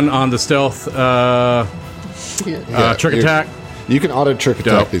 41 on the stealth Yeah, trick you're- attack. You can auto trick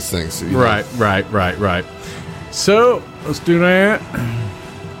attack Dope. these things. So you Right. So let's do that.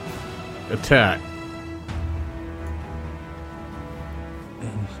 Attack.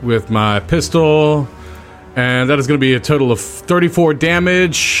 With my pistol. And that is going to be a total of 34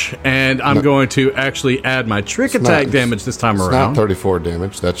 damage. And I'm going to actually add my trick attack not- damage this time It's around. not 34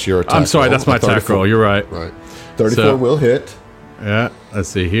 damage. That's your attack I'm sorry, roll. that's my A attack 34 roll. You're right. Right. 34 So- will hit. Yeah, let's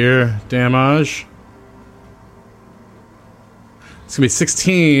see here. Damage. It's going to be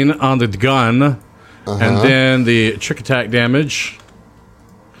 16 on the gun. And then the trick attack damage,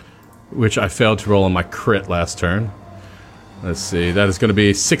 which I failed to roll on my crit last turn. Let's see. That is going to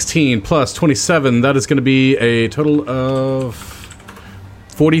be 16 plus 27. That is going to be a total of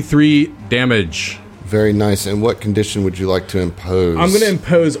 43 damage. Very nice. And what condition would you like to impose? I'm going to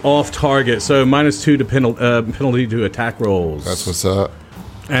impose off target, so -2 to penalty to attack rolls. That's what's up.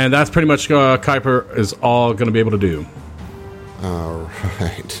 And that's pretty much Kuiper is all going to be able to do. All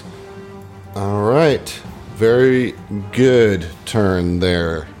right. All right. Very good turn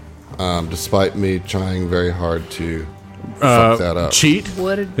there. Despite me trying very hard to fuck that up. Cheat.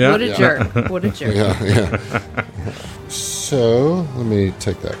 What a Yeah. jerk. What a jerk. Yeah. So, let me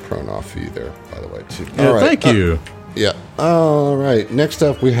take that prone off of you there, by the way, too. Yeah, All right. thank you. Yeah. All right. Next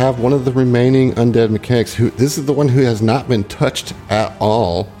up, we have one of the remaining undead mechanics. This is the one who has not been touched at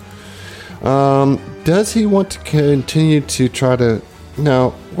all. Does he want to continue to try to?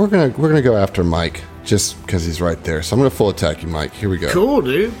 No, we're gonna go after Mike just because he's right there. So I'm gonna full attack you, Mike. Here we go. Cool,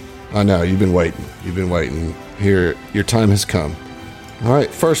 dude. I know you've been waiting. Here, your time has come. All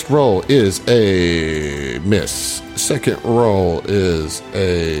right. First roll is a miss. Second roll is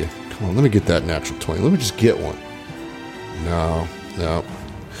a. Come on, let me get that natural 20. Let me just get one. No.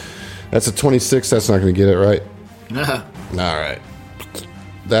 That's a 26. That's not going to get it, right? All right.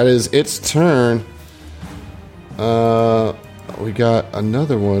 That is its turn. We got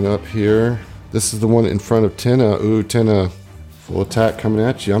another one up here. This is the one in front of Tenna. Ooh, Tenna. Full attack coming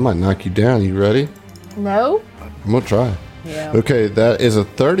at you. I might knock you down. You ready? No? I'm going to try. Yeah. Okay, that is a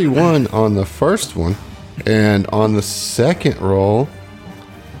 31 on the first one. And on the second roll,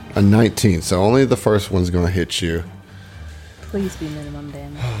 a 19. So only the first one's going to hit you. Please be minimum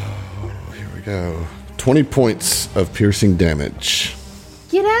damage. Here we go. 20 points of piercing damage.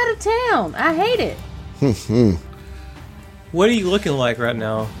 Get out of town. I hate it. What are you looking like right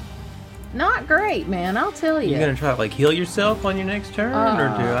now? Not great, man. I'll tell you. You gonna try to like heal yourself on your next turn, or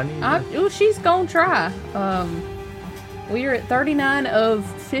do I need? Well, she's gonna try. We are at 39 of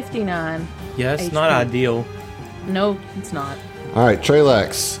 59. Yeah, it's not HP. ideal. No, it's not. All right,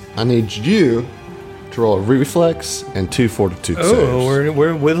 Trelax, I need you to roll a reflex and 2 fortitude Oh, saves.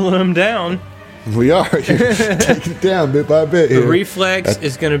 we're whittling them down. We are. You're taking it down bit by bit The here. reflex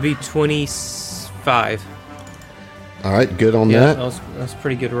is gonna be 25. All right, good on Yeah, that. that's a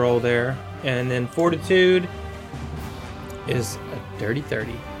pretty good roll there. And then fortitude is a dirty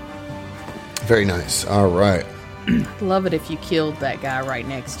 30. Very nice. All right. Love it if you killed that guy right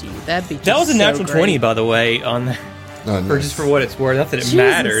next to you. That'd be just That was a so natural great. 20, by the way, on the, Oh, for nice. just for what it's worth. Not that it Jesus,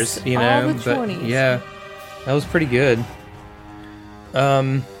 matters, you all know. the But 20s. yeah, that was pretty good.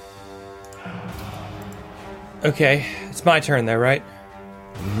 Okay, it's my turn though, right?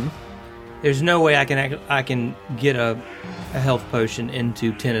 Mm-hmm. There's no way I can get a health potion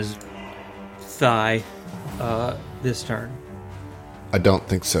into Tenna's thigh this turn. I don't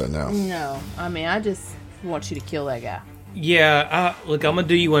think so, no. No, I mean, I just want you to kill that guy. Yeah, look, I'm gonna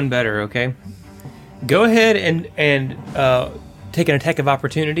do you one better, okay? Go ahead and take an attack of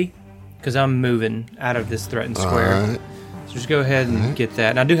opportunity, because I'm moving out of this threatened square. All right. So just go ahead and get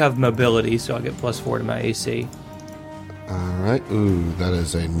that. And I do have mobility, so I'll get +4 to my AC. All right. Ooh, that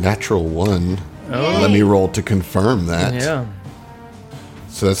is a natural 1. Let me roll to confirm that. Yeah.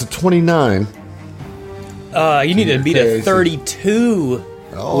 So that's a 29. You need to beat Okay, a so- 32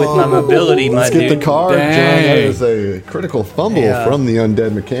 with my mobility, my Let's get dude. the card, John. Dang. That is a critical fumble Yeah. from the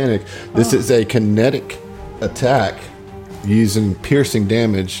undead mechanic. This is a kinetic attack using piercing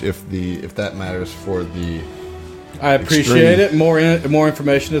damage if that matters for the I appreciate it. More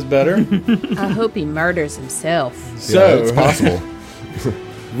information is better. I hope he murders himself. So it's possible.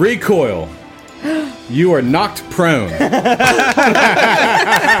 Recoil. You are knocked prone.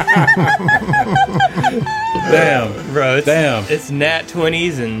 Damn, Bro, damn. It's nat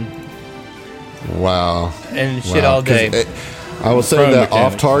 20s and Wow. shit all day. I will say Prone that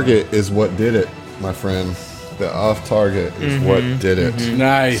mechanics. off target is what did it, my friend. The off target is what did it.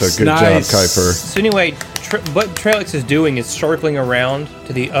 Nice. So good nice. job, Kuiper. So anyway, what Trellix is doing is circling around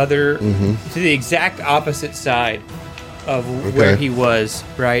to the other, to the exact opposite side of where he was,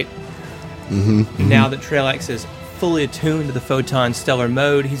 right? Now that Trellix is fully attuned to the photon stellar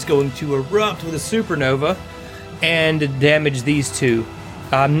mode, he's going to erupt with a supernova and damage these two.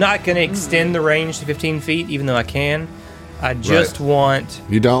 I'm not going to extend the range to 15 feet, even though I can. I just want...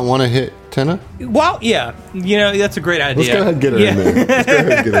 You don't want to hit Tenna? Well, yeah. You know, that's a great idea. Let's go ahead and get her in there. Let's go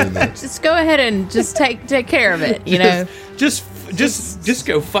ahead and get her in there. Just go ahead and just take care of it, you know. Just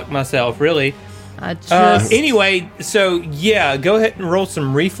go fuck myself, really. I just Anyway, so yeah, go ahead and roll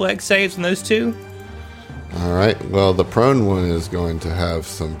some reflex saves on those two. All right. Well, the prone one is going to have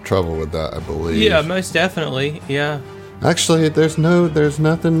some trouble with that, I believe. Yeah, most definitely. Yeah, Actually, there's nothing.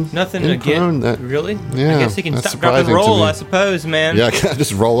 nothing in to get. prone that. Really? Yeah, I guess he can that's stop, drop, and surprising to roll. me. I suppose, man. Yeah,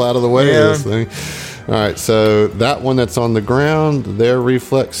 just roll out of the way Yeah. of this thing. All right, so that one that's on the ground, their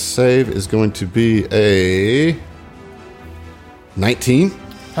reflex save is going to be a 19.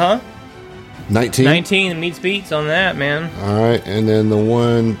 Huh? 19. 19 meets beats on that, man. All right, and then the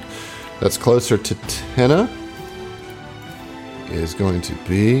one that's closer to Tenna is going to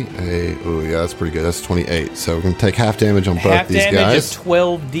be a... Oh, yeah, that's pretty good. That's 28. So we're going to take half damage on both Half these damage guys. of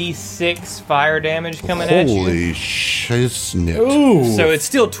 12d6 fire damage coming at you. Holy shiznit. Ooh. So it's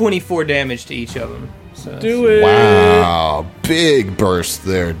still 24 damage to each of them. So Do it. Wow, big burst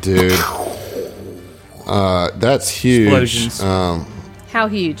there, dude. That's huge. Explosions. how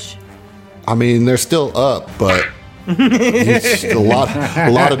huge? I mean, they're still up, but it's a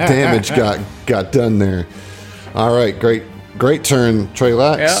lot of damage got done there. All right, great turn,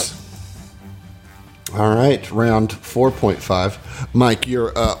 Trelax. Yep. All right, round 4.5. Mike,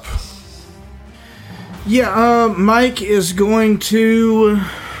 you're up. Yeah, Mike is going to...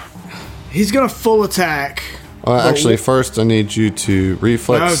 He's going to full attack. Actually, first I need you to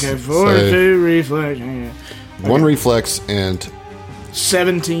reflex. Okay, save. 42 reflex. Yeah. One reflex and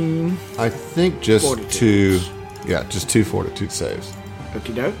 17. I think just Fortitude. just two fortitude saves.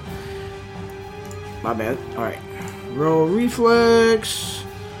 Okie doke. My bad. Alright. Roll reflex.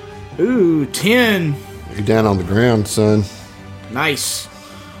 Ooh, 10. You're down on the ground, son. Nice.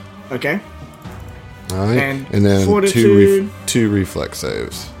 Okay. All right, And then fortitude. two reflex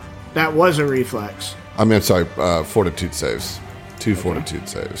saves. That was a reflex. I mean, I'm sorry, fortitude saves. Two fortitude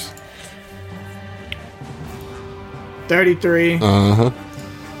saves. 33. Uh-huh.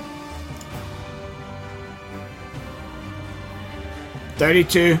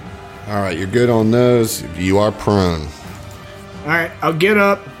 32. All right, you're good on those. You are prone. Alright, I'll get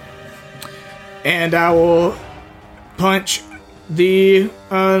up. And I will punch the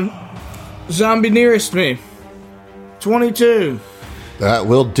zombie nearest me. 22. That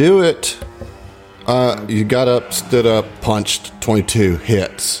will do it. You got up, stood up, punched. 22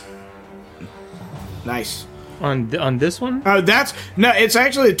 hits. Nice. On this one? Oh, it's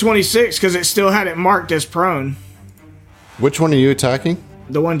actually 26 because it still had it marked as prone. Which one are you attacking?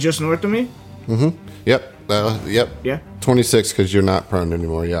 The one just north of me? Yep. Yep. Yeah. 26 because you're not prone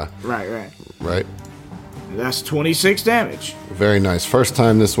anymore. Yeah. Right. Right. That's 26 damage. Very nice. First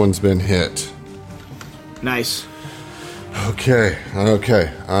time this one's been hit. Nice. Okay.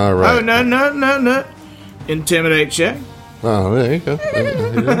 All right. Oh, no. Intimidate check. Oh, there you go.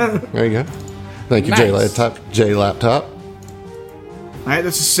 There you go. Thank you, Nice. J Laptop. Alright,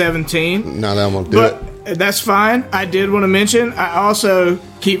 that's a 17. No, that won't do it. But that's fine. I did want to mention, I also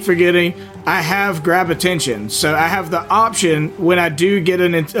keep forgetting, I have grab attention. So I have the option when I do get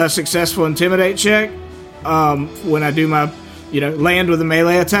a successful intimidate check, when I do my, land with a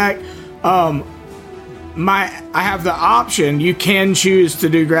melee attack, I have the option, you can choose to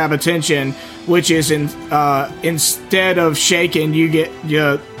do grab attention, which is instead of shaken, you get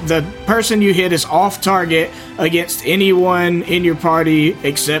the person you hit is off target against anyone in your party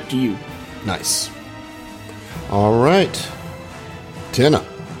except you. Nice. All right. Tenna,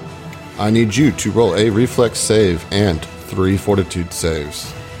 I need you to roll a reflex save and 3 fortitude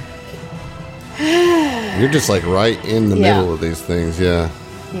saves. You're just like right in the Yeah. middle of these things, yeah.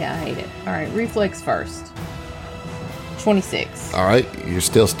 Yeah, I hate it. All right, reflex first. 26. All right, you're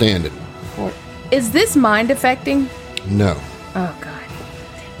still standing. Is this mind affecting? No, Oh god.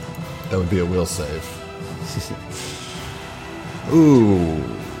 that would be a will save. Ooh.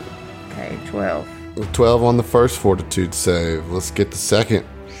 Okay, 12. 12 on the first fortitude save. Let's get the second.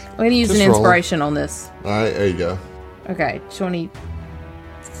 I'm going to use Just an roll. inspiration on this. All right, there you go. Okay, 24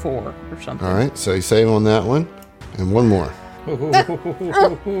 or something. All right, so you save on that one. And one more.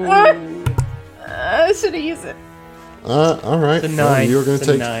 I should have used it. All right. It's a 9. You're going It's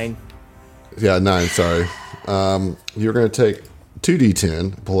to a take 9. Yeah, 9, sorry. You're going to take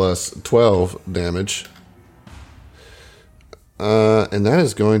 2d10 plus 12 damage. And that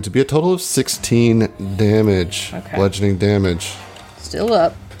is going to be a total of 16 damage. Okay. Bludgeoning damage. Still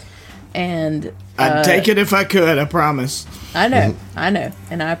up. And I'd take it if I could, I promise. I know,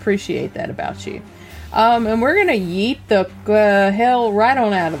 and I appreciate that about you. And we're gonna yeet the hell right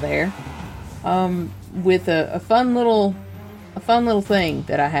on out of there, with a fun little thing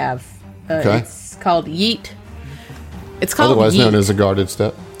that I have. Okay. It's called yeet. It's called Otherwise yeet. known as a guarded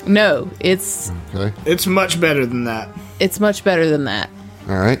step. No, it's Okay. It's much better than that. much better than that.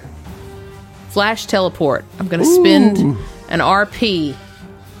 All right. Flash teleport. I'm gonna spend an RP,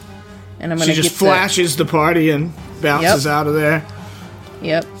 and I'm gonna She just get flashes the party and bounces out of there.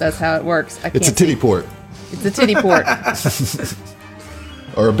 Yep, that's how it works. I It's a can't titty see. port. It's a titty port.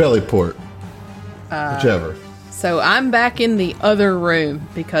 Or a belly port. Whichever. So I'm back in the other room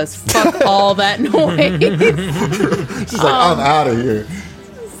because fuck all that noise. She's like, I'm out of here.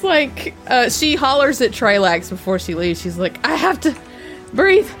 It's like she hollers at Trelax before she leaves. She's like, I have to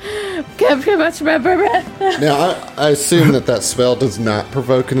breathe. Can't much my breath. Now, I assume that spell does not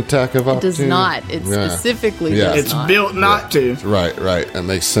provoke an attack of It opportunity. does not. It Yeah. specifically Yeah. does It's not. built not to. Right. That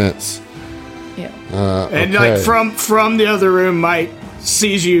makes sense. Yeah. And Okay. like from the other room, Mike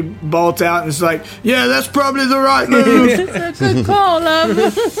sees you bolt out and is like, "Yeah, that's probably the right move. It's a good call, love.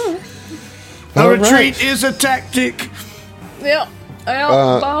 A All retreat right. is a tactic." Yep.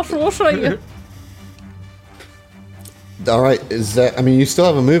 Well, boss will show you. All right. Is that? I mean, you still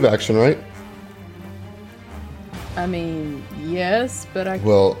have a move action, right? I mean, yes, but I.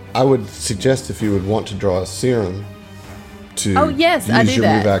 Well, I would suggest if you would want to draw a serum to Oh, yes, use I do your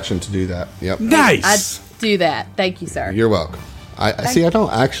that. move action to do that. Yep. Nice. I'd do that. Thank you, sir. You're welcome. I see. I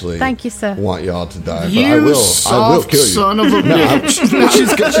don't actually. Thank you, sir. Want y'all to die, but You I will soft kill you. son of a No, bitch.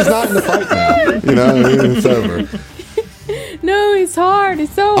 she's not in the fight now. You know, it's over. No, it's hard.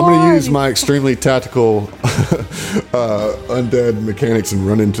 It's so I'm hard. going to use my extremely tactical undead mechanics and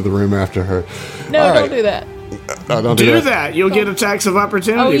run into the room after her. No, All don't right. do that. Don't Do that. You'll get attacks of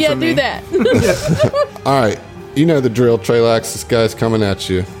opportunity Oh, yeah, from me. do that. All right. You know the drill, Trelax. This guy's coming at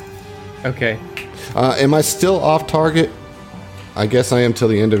you. Okay. Am I still off target? I guess I am till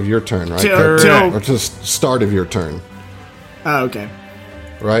the end of your turn, right? Till- Or till- to the start of your turn, Oh, okay.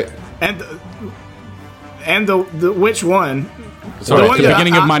 right? And the which one? Sorry, The at one the that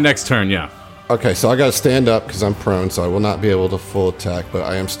beginning I- of my next turn, yeah. Okay, so I got to stand up because I'm prone, so I will not be able to full attack, but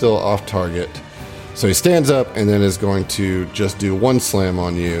I am still off target. So he stands up and then is going to just do one slam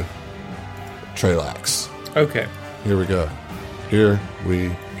on you, Trelax. Okay. Here we go. Here we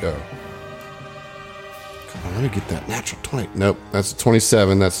go. Come on, let me get that natural 20. Nope, that's a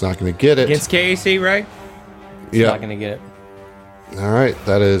 27. That's not going to get it. Against KAC, right? Yeah. Not gonna get it. All right,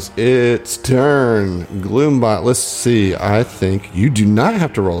 that is its turn. Gloombot, let's see. I think you do not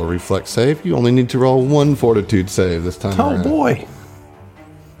have to roll a reflex save. You only need to roll one fortitude save this time Oh around. boy,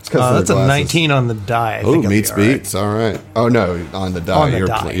 It's 'cause of the that's a glasses. 19 on the die. I Oh, think I'll be meets all right. beats. All right. Oh, no, on the die. On the you're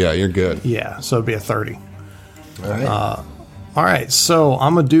die. Yeah, you're good. Yeah, so it'd be a 30. All right. All right, so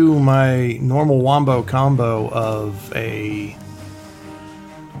I'm gonna do my normal wombo combo of a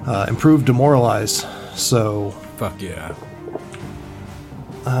improved demoralize. So Fuck yeah.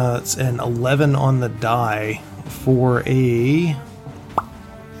 it's an 11 on the die for a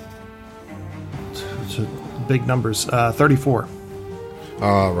big numbers. 34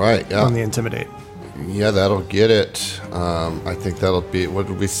 All right. Yeah. on the intimidate. Yeah, that'll get it. I think that'll be. What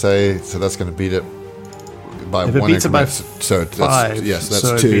did we say? So that's going to beat it by If it one beats it by increment. So that's, 5, yes, that's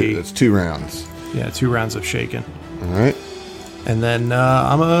so it'd two. be- That's 2 rounds. Yeah, 2 rounds of shaking, All right. and then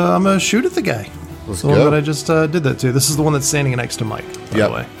I'm gonna shoot at the guy. Let's The one go. that I just did that to. This is the one that's standing next to Mike, by Yep.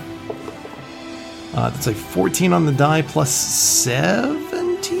 the way. That's a 14 on the die plus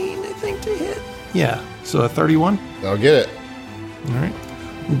 17, I think, to hit. Yeah, so a 31. That'll get it. All right.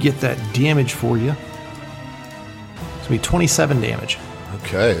 We'll get that damage for you. It's going to be 27 damage.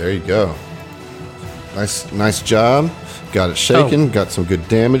 Okay, there you go. Nice job. Got it shaken. Got some good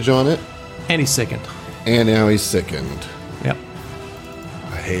damage on it. And he's sickened. And now he's sickened. Yep.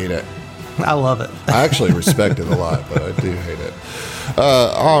 I hate it. I love it. I actually respect it a lot, but I do hate it.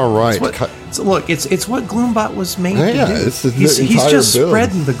 All right. So look, it's what Gloombot was made Yeah, to do. it's the he's entire just build.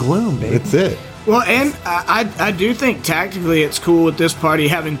 spreading the gloom, baby. It's it. Well, and I do think tactically it's cool with this party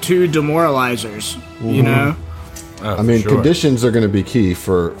having 2 demoralizers, you know? Oh, I mean, sure. conditions are going to be key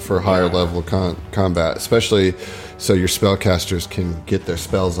for higher level combat, especially so your spellcasters can get their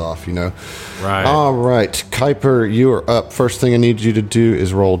spells off, you know? Right. All right. Kuiper, you are up. First thing I need you to do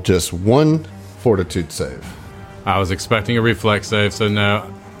is roll just 1 fortitude save. I was expecting a reflex save, so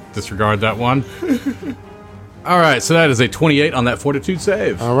no, disregard that one. All right, so that is a 28 on that fortitude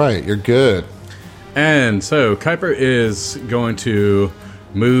save. All right. You're good. And so Kuiper is going to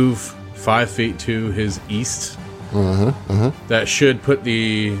move 5 feet to his east. That should put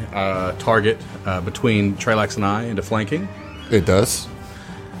the target between Trelax and I into flanking. It does.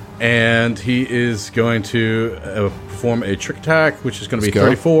 And he is going to perform a trick attack, which is going to be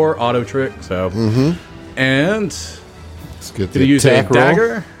Let's go. 34, auto trick. So, and Let's get to the use a attack roll.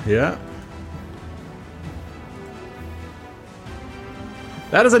 dagger. Yeah.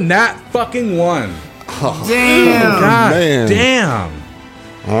 That is a nat fucking 1. Damn. God man. damn.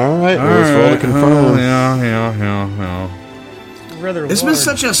 All right. Well, let's roll to confirm. Yeah. Rather It's been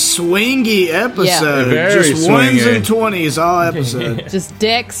such a swingy episode. Yeah. Very Just ones swingy. and 20s all episode. Just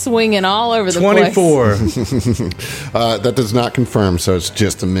deck swinging all over the place. 24. That does not confirm, so it's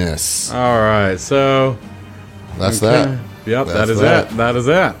just a miss. All right, so That's that. Yep, That's that is that. it. That is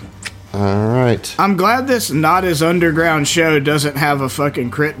it. All right. I'm glad this not as underground show doesn't have a fucking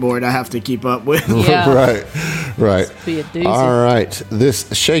crit board I have to keep up with. Yeah. Right. Be a doozy. All right.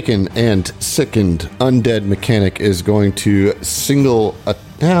 This shaken and sickened undead mechanic is going to single.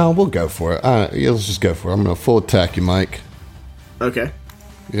 No, we'll go for it. Let's just go for it. I'm going to full attack you, Mike. Okay.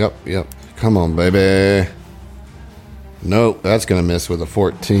 Yep. Come on, baby. Nope, that's going to miss with a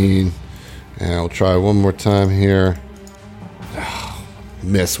 14. And we'll try one more time here.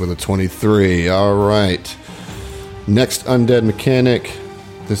 Miss with a 23. All right. Next undead mechanic.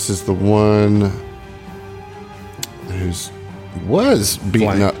 This is the one who's was beating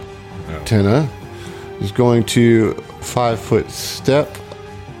Flank. up Tenna. Is going to 5-foot step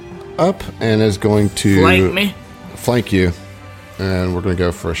up and is going to Flank me. flank you. And we're going to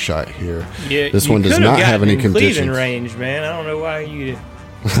go for a shot here. Yeah, This you one does could've not have gotten any in cleaving conditions. range, man. I don't know why you.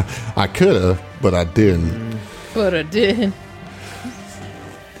 I could have, but I didn't. But I did.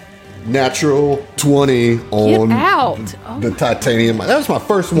 Natural 20 Get on out. Oh, the titanium. That was my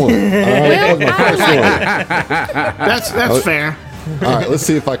first one. All right, that was my first one. That's fair. All right, let's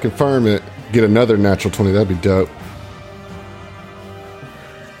see if I confirm it. Get another natural 20. That'd be dope.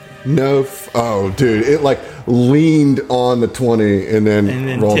 No. Oh, dude. It like leaned on the 20 and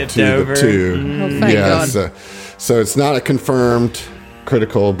then rolled tipped to over. the 2. Oh, thank God. So it's not a confirmed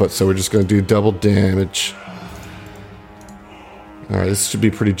critical, but so we're just going to do double damage. All right, this should be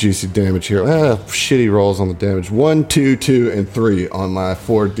pretty juicy damage here. Shitty rolls on the damage. 1, 2, 2, and 3 on my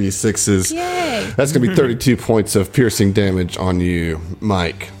 4d6s. Yay. That's going to be 32 points of piercing damage on you,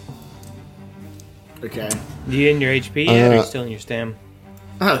 Mike. Okay. You in your HP yet, or you still in your stam?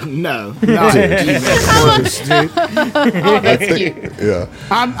 Oh, no. Not even close, dude. Oh, that's cute. Yeah.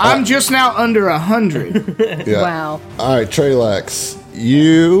 I'm just now under 100. Yeah. Wow. All right, Trelax,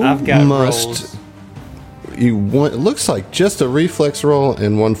 you I've got must. rolls. You want? It looks like just a reflex roll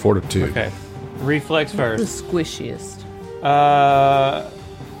and 1 fortitude. Okay. Reflex The first. squishiest.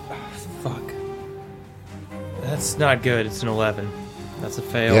 Fuck. That's not good. It's an 11. That's a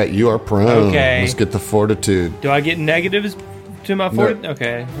fail. Yeah, you are prone. Okay. Let's get the fortitude. Do I get negatives to my No. fort?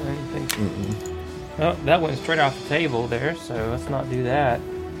 Okay. I didn't think. Oh, that went straight off the table there, so let's not do that.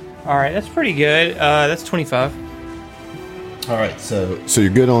 All right, that's pretty good. That's 25. All right, so you're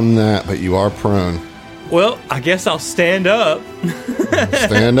good on that, but you are prone. Well, I guess I'll stand up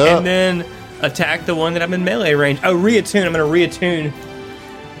Stand up. and then attack the one that I'm in melee range. Oh, reattune. I'm going to reattune.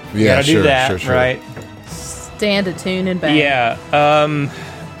 Yeah, Gotta do that, right? Stand a tune and bang. Yeah.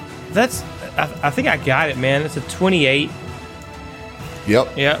 That's. I think I got it, man. That's a 28.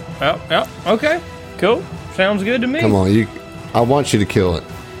 Yep. Yeah. Oh. Okay. Cool. Sounds good to me. Come on, I want you to kill it.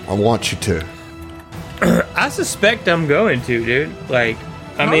 I want you to. I suspect I'm going to, dude. Like,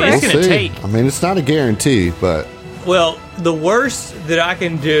 I mean, Alright. it's going to take. I mean, it's not a guarantee, but Well, the worst that I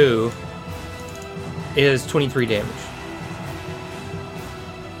can do is 23 damage.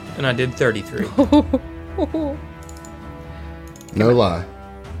 And I did 33. no lie.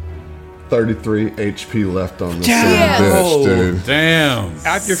 33 HP left on this Yes. bitch, dude. Damn.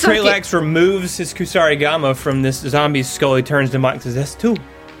 After Suck it. Trelax removes his Kusarigama from this zombie's skull, he turns to Mike and says, "That's 2."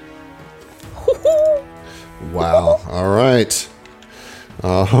 Wow. All right.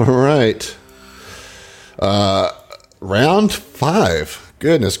 Round 5.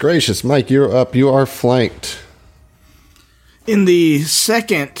 Goodness gracious, Mike, you're up. You are flanked. In the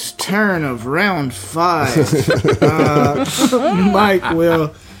second turn of round 5, Mike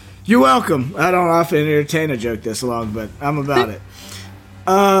will... You're welcome. I don't often entertain a joke this long, but I'm about it.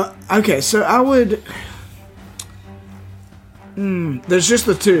 Okay, so I would... there's just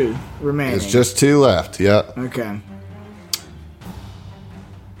the 2 remaining. There's just 2 left, yeah. Okay.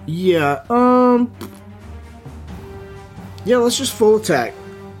 Yeah, yeah, let's just full attack.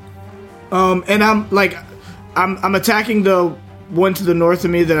 And I'm attacking the one to the north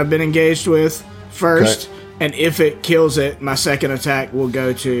of me that I've been engaged with first, and if it kills it, my second attack will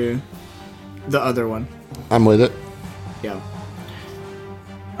go to the other one. I'm with it. Yeah.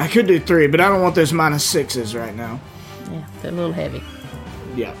 I could do 3, but I don't want those -6s right now. Yeah, they're a little heavy.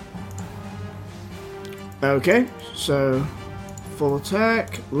 Yeah. Okay, so full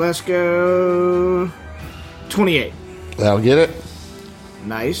attack. Let's go 28. That'll get it.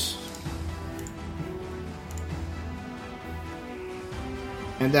 Nice.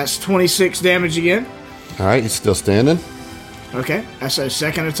 And that's 26 damage again. All right, he's still standing. Okay, so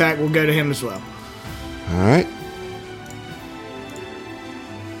second attack will go to him as well. All right.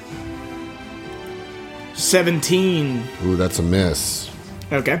 17. Ooh, that's a miss.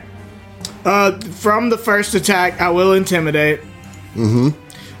 Okay. From the first attack, I will intimidate.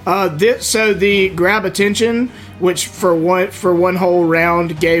 So the grab attention, which for one whole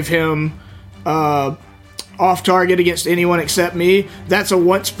round gave him off target against anyone except me, that's a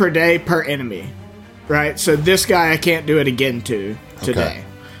once per day per enemy. Right? So this guy I can't do it again to today. Okay.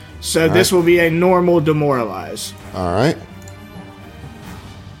 So this will be a normal demoralize. All right.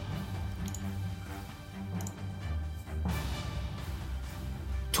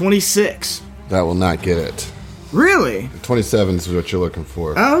 $26. That will not get it. Really? 27 is what you're looking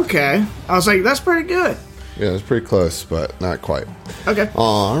for. Okay. I was like, that's pretty good. Yeah, it's pretty close, but not quite. Okay.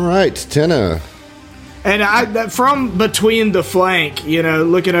 All right, Tenna. And from between the flank,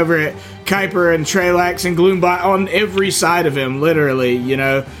 looking over at Kuiper and Trelax and Gloombot on every side of him, literally,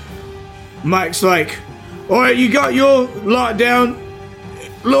 Mike's like, all right, you got your lot down.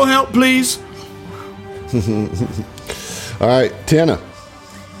 A little help, please. All right, Tenna.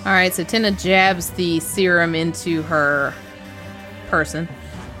 All right, so Tina jabs the serum into her person.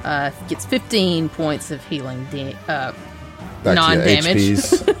 Gets 15 points of healing Back non-damage.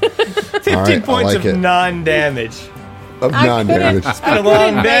 15 points of non-damage. Of non-damage. It's been a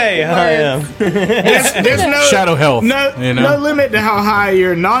long day. I am. There's no Shadow health. No limit to how high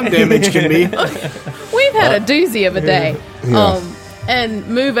your non-damage can be. We've had a doozy of a day. Yeah. And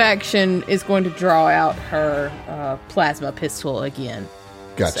move action is going to draw out her plasma pistol again.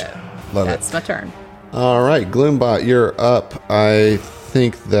 Gotcha. So Love that's it. my turn. All right, Gloombot, you're up. I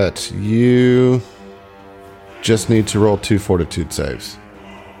think that you just need to roll 2 fortitude saves.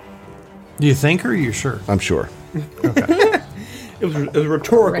 Do you think, or are you sure? I'm sure. It was a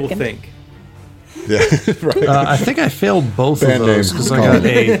rhetorical Reckon. think. Yeah, right. I think I failed both Band of those names. because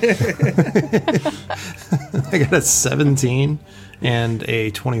I got a 17 and a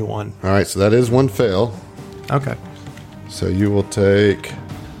 21. All right, so that is one fail. Okay. So you will take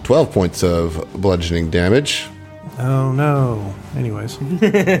 12 points of bludgeoning damage. Oh no. Anyways.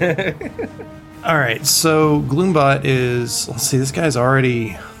 All right. So Gloombot is. Let's see. This guy's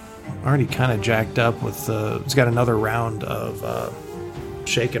already kind of jacked up with. He's got another round of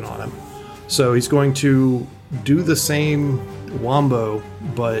shaking on him. So he's going to do the same wombo,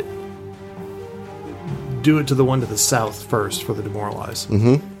 but do it to the one to the south first for the demoralize.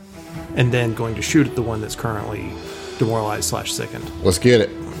 Mm-hmm. And then going to shoot at the one that's currently demoralized/sickened. Let's get it.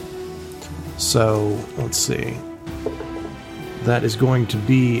 So, let's see. That is going to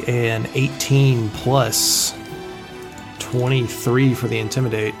be an 18 plus 23 for the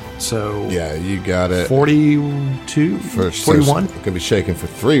intimidate. So, Yeah, you got it. 42? First, 41? Going to be shaken for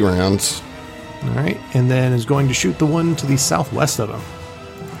 3 rounds. All right. And then is going to shoot the one to the southwest of him.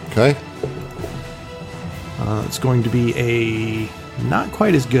 Okay. It's going to be a not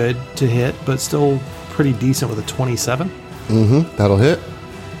quite as good to hit, but still pretty decent with a 27. Mm-hmm. That'll hit.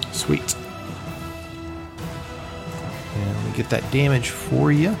 Sweet. And let me get that damage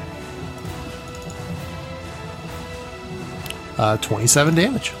for you. 27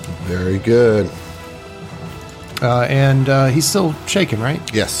 damage. Very good. And he's still shaking, right?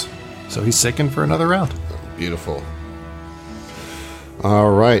 Yes. So he's sickened for another round. Beautiful.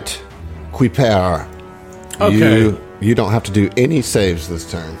 All right. Kuiper. Okay. You don't have to do any saves this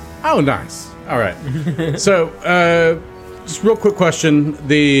turn. Oh, nice. All right. So, just real quick question.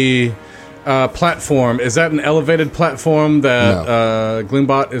 The platform, is that an elevated platform that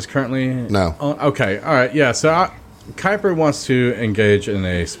Gloombot is currently No. on? Okay. All right. Yeah. So, Kuiper wants to engage in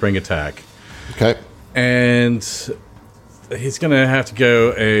a spring attack. Okay. And he's going to have to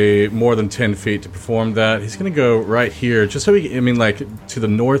go a more than 10 feet to perform that. He's going to go right here, just so he, to the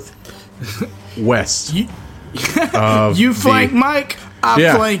northwest. You flank Mike,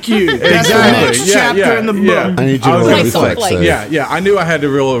 I flank you. That's the next chapter in the book. I need you to roll a reflex save. Yeah, I knew I had to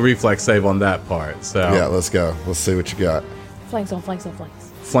roll a reflex save on that part. So yeah, let's go. Let's see what you got. Flanks on flanks on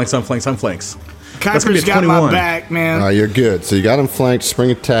flanks. Flanks on flanks on flanks. Kuiper's got my back, man. You're good. So you got him flanked.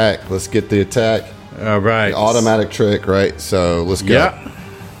 Spring attack. Let's get the attack. All right. The automatic trick, right? So let's go. Yep.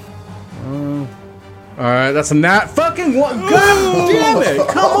 All right, that's a nat fucking one. God damn it!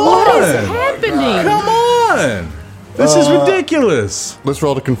 Come on! What is happening? Come on! This is ridiculous. Let's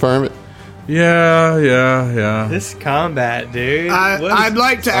roll to confirm it. Yeah. This combat, dude. I'd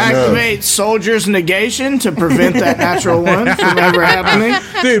like to activate Soldier's Negation to prevent that natural one from ever happening.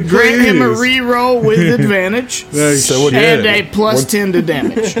 Dude, Grant him a reroll with advantage So what and a plus 10 to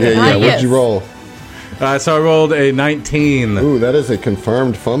damage. Yeah. What'd you roll? So I rolled a 19. Ooh, that is a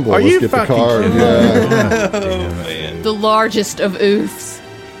confirmed fumble. Are Let's you get the fucking card. kidding Yeah. The largest of oofs.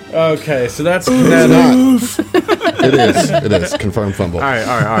 Okay, so that's It is. Confirmed fumble. All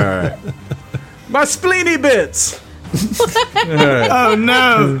right. My spleeny bits. Oh,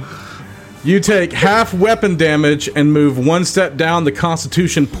 no. You take half weapon damage and move one step down the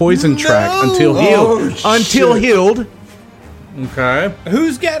Constitution poison track until healed. Until healed. Okay.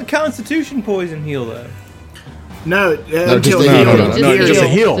 Who's got Constitution poison heal though? No, just until a heal. No. Just a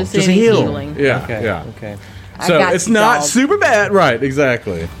heal. Just Just a any heal. healing. Yeah. Okay. Yeah. Okay. So got it's you, not dog. super bad, right?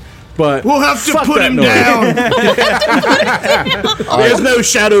 Exactly. But we'll have to fuck put that him noise. down. There's no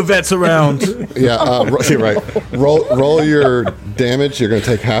shadow vets around. Yeah, you're right. Roll your damage. You're going to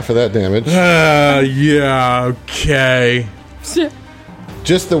take half of that damage. Yeah. Okay.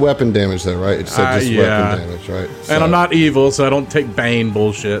 Just the weapon damage, though, right? It said just yeah. weapon damage, right? And I'm not evil, so I don't take Bane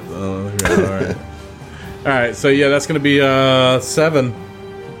bullshit. All right. All right. So yeah, that's gonna be 7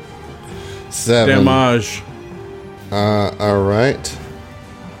 damage. All right.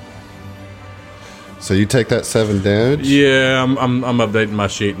 So you take that 7 damage. Yeah, I'm updating my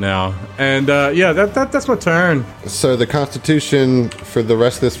sheet now, and that's my turn. So the Constitution for the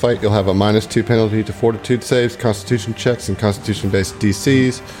rest of this fight, you'll have a -2 penalty to Fortitude saves, Constitution checks, and Constitution-based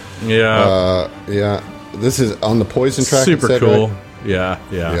DCs. Yeah. Yeah. This is on the poison track. Super it said, cool. right? Yeah.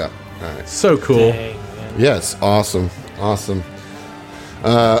 Yeah. All right. So cool. Dang, man. Yes. Awesome. All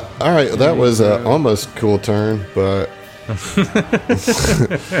right. That was almost cool turn, but.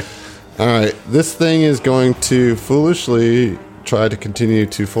 All right, this thing is going to foolishly try to continue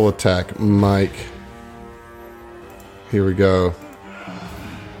to full attack Mike. Here we go.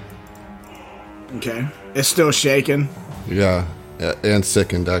 Okay. It's still shaking. Yeah, and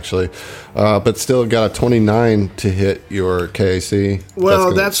sickened, actually. But still got a 29 to hit your KAC.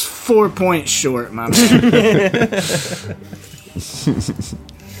 Well, that's 4 points short, my man.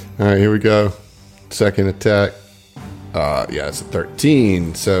 All right, here we go. Second attack. Yeah, it's a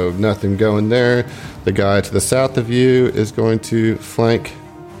 13, so nothing going there. The guy to the south of you is going to flank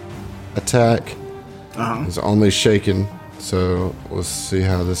attack. He's only shaken, so we'll see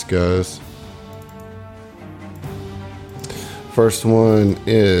how this goes. First one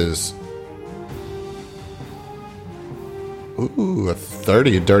is... Ooh, a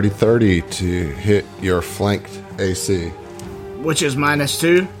 30, a dirty 30 to hit your flanked AC. Which is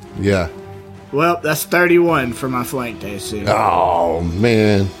 -2. Yeah. Well, that's 31 for my flanked AC. Oh,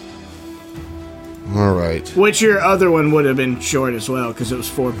 man. All right. Which your other one would have been short as well, because it was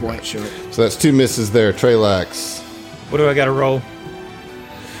 4 points short. So that's 2 misses there. Trelax. What do I got to roll?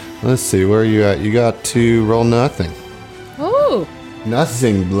 Let's see. Where are you at? You got to roll nothing. Ooh,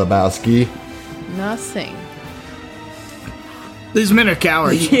 Nothing, Lebowski. nothing. These men are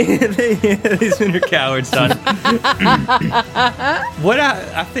cowards. These men are cowards, son. What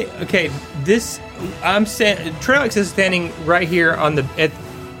I think? Okay, this Trelax is standing right here on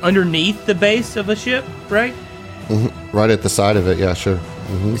underneath the base of a ship, right? Mm-hmm. Right at the side of it. Yeah, sure.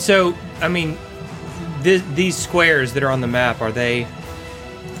 Mm-hmm. So, I mean, these squares that are on the map, are they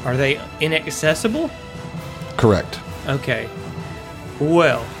inaccessible? Correct. Okay.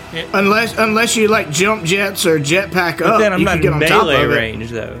 Well, Unless you like jump jets or jetpack but up, then I'm you not can get in on top melee of it. range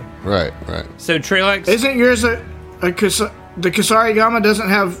though. Right. So Trelax, Isn't yours the Kasari Gama doesn't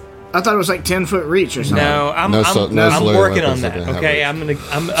have? I thought it was like 10-foot reach or something. no, I'm Solar working on weapons that. that have Okay, reach.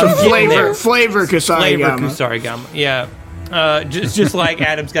 I'm Flavor getting there. Kasari Flavor Gama. Kusari Gama. Yeah. Just like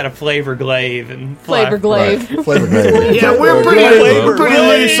Adam's got a flavor glaive and Flavor glaive. Right. Flavor glaive. Yeah, we're pretty Flavor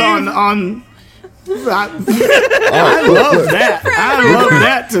loose on. I love that. I love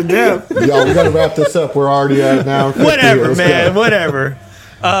that to death. Y'all, we got to wrap this up. We're already at an hour. 50. whatever, Let's man. go. Whatever.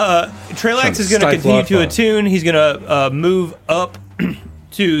 Trailax is going to continue to attune. He's going to move up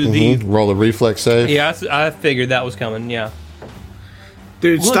to the... Roll a reflex save. Yeah, I figured that was coming, yeah.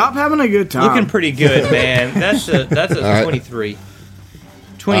 Dude, stop having a good time. Looking pretty good, man. That's a right. 23.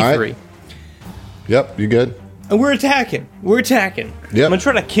 23. Right. Yep, you good? And we're attacking. Yep. I'm going to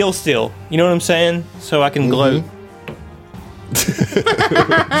try to kill still. You know what I'm saying? So I can gloat.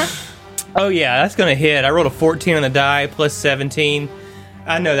 Oh, yeah, that's going to hit. I rolled a 14 on the die, plus 17.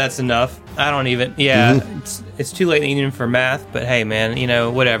 I know that's enough. I don't even... Yeah, it's too late in the evening for math, but hey,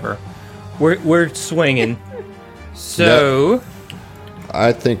 man, whatever. We're swinging. So... Yep.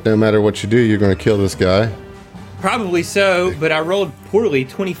 I think no matter what you do, you're going to kill this guy. Probably so, but I rolled poorly,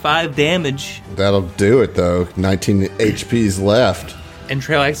 25 damage. That'll do it, though. 19 HP's left. And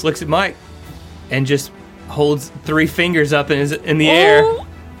Trailax looks at Mike and just holds 3 fingers up in the air.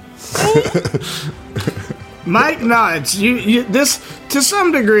 Mike nods. You this to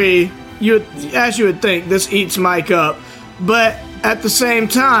some degree, as you would think, this eats Mike up. But at the same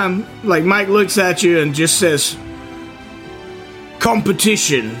time, like Mike looks at you and just says,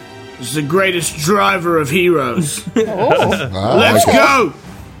 "Competition is the greatest driver of heroes. Let's go."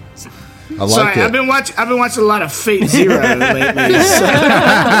 I like Sorry, it. I've been watching a lot of Fate Zero lately. So.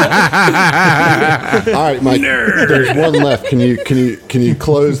 All right, Mike. There's one left. Can you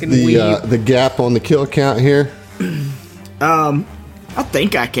close the gap on the kill count here? I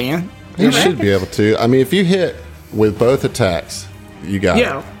think I can. You should be able to. I mean, if you hit with both attacks, you got it.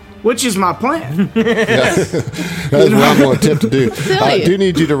 Yeah, which is my plan. That's what I'm going to attempt to do. I do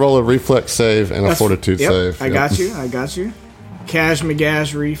need you to roll a reflex save and a fortitude save. I got you. Cash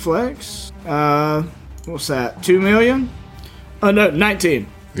McGash reflex. What's that? 2 million? Oh no, 19.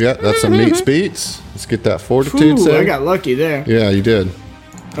 Yeah, that's a meets beats. Let's get that fortitude Ooh, save. I got lucky there. Yeah, you did.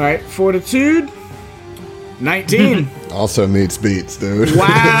 All right, fortitude. 19. Also meets beats, dude.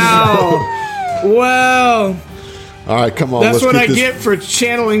 Wow. Wow. All right, come on. That's let's what I this... get for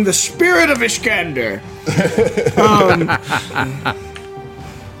channeling the spirit of Iskander.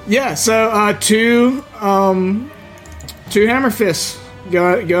 Yeah, so two hammer fists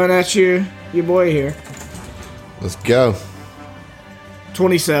going at your boy here. Let's go.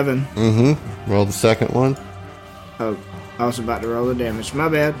 27. Roll the second one. Oh, I was about to roll the damage. My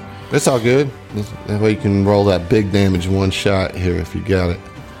bad. It's all good. That way you can roll that big damage in one shot here if you got it.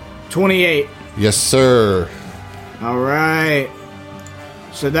 28. Yes, sir. All right.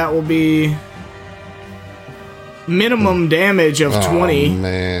 So that will be minimum damage of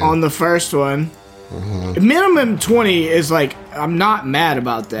 20 on the first one. Minimum 20 is like, I'm not mad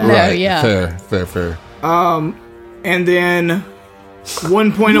about that. No, Right. yeah. Fair. And then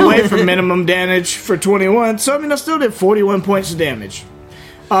 1 point away from minimum damage for 21. So, I mean, I still did 41 points of damage.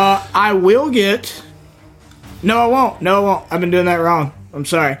 I will get... No, I won't. I've been doing that wrong. I'm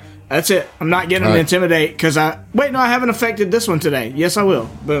sorry. That's it. I'm not getting an Intimidate because Wait, no, I haven't affected this one today. Yes, I will.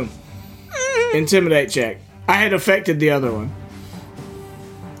 Boom. Intimidate check. I had affected the other one.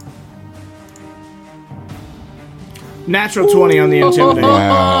 Natural 20 on the Intimidate.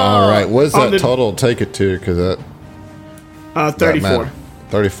 Wow. All right. What's that the- total? Take it to, because that... 34.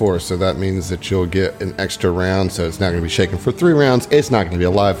 34, so that means that you'll get an extra round, so it's not going to be shaken for 3 rounds. It's not going to be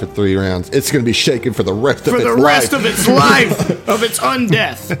alive for 3 rounds. It's going to be shaken for the rest of its life. For the rest of its life, of its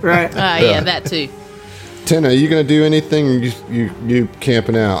undeath, right? Yeah, that too. Tina, are you going to do anything, or you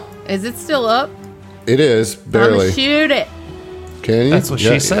camping out? Is it still up? It is, I'm barely. gonna shoot it. Can you? That's what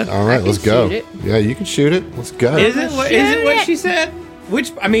she said. All right, I let's can go. shoot it. Yeah, you can shoot it. Let's go. Is it what she said?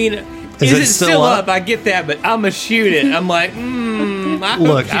 Which, I mean, is it still up? I get that, but I'm going to shoot it. I'm like, I hope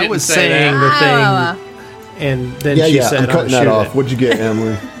Look, she I didn't was say saying that. the thing, and then Yeah, she yeah, said, I'm cutting that off. What'd you get,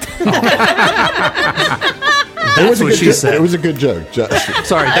 Emily? That's what she said. It was a good joke.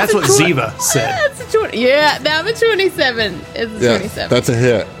 Sorry, that's what Ziva said. That's a 20. Yeah, I'm a 27. It's a 27. That's a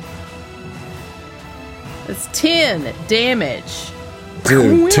hit. It's 10 damage.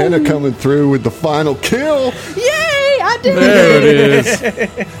 Dude, Tina coming through with the final kill. Yay! I did There it. it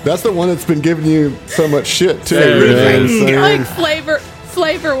is. That's the one that's been giving you so much shit, too. There it you know what I'm Like saying?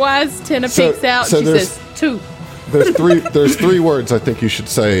 flavor wise, Tina peeks out so and she there's- says 2. There's 3 words I think you should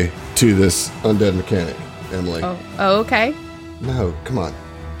say to this undead mechanic, Emily. Oh, okay. No, come on.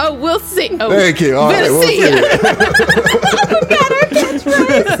 Oh, we'll see. Oh, Thank you. All right, we'll we'll see. see it.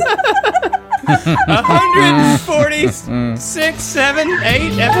 146, 7,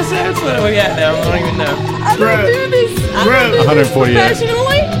 8 episodes? What are we at now? I don't even know. I don't do this. I don't do this 148.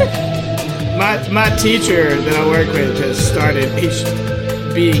 professionally. My teacher that I work with has started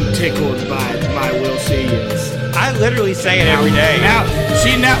being tickled by my "We'll see yous." I literally say it every day. Now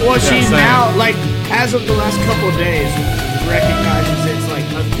She now, like, as of the last couple of days, recognizes it's like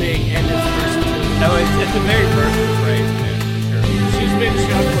a thing and it's versatile. No, it's a very versatile phrase, man. Sure. She's been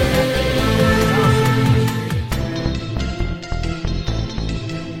chuckling at it.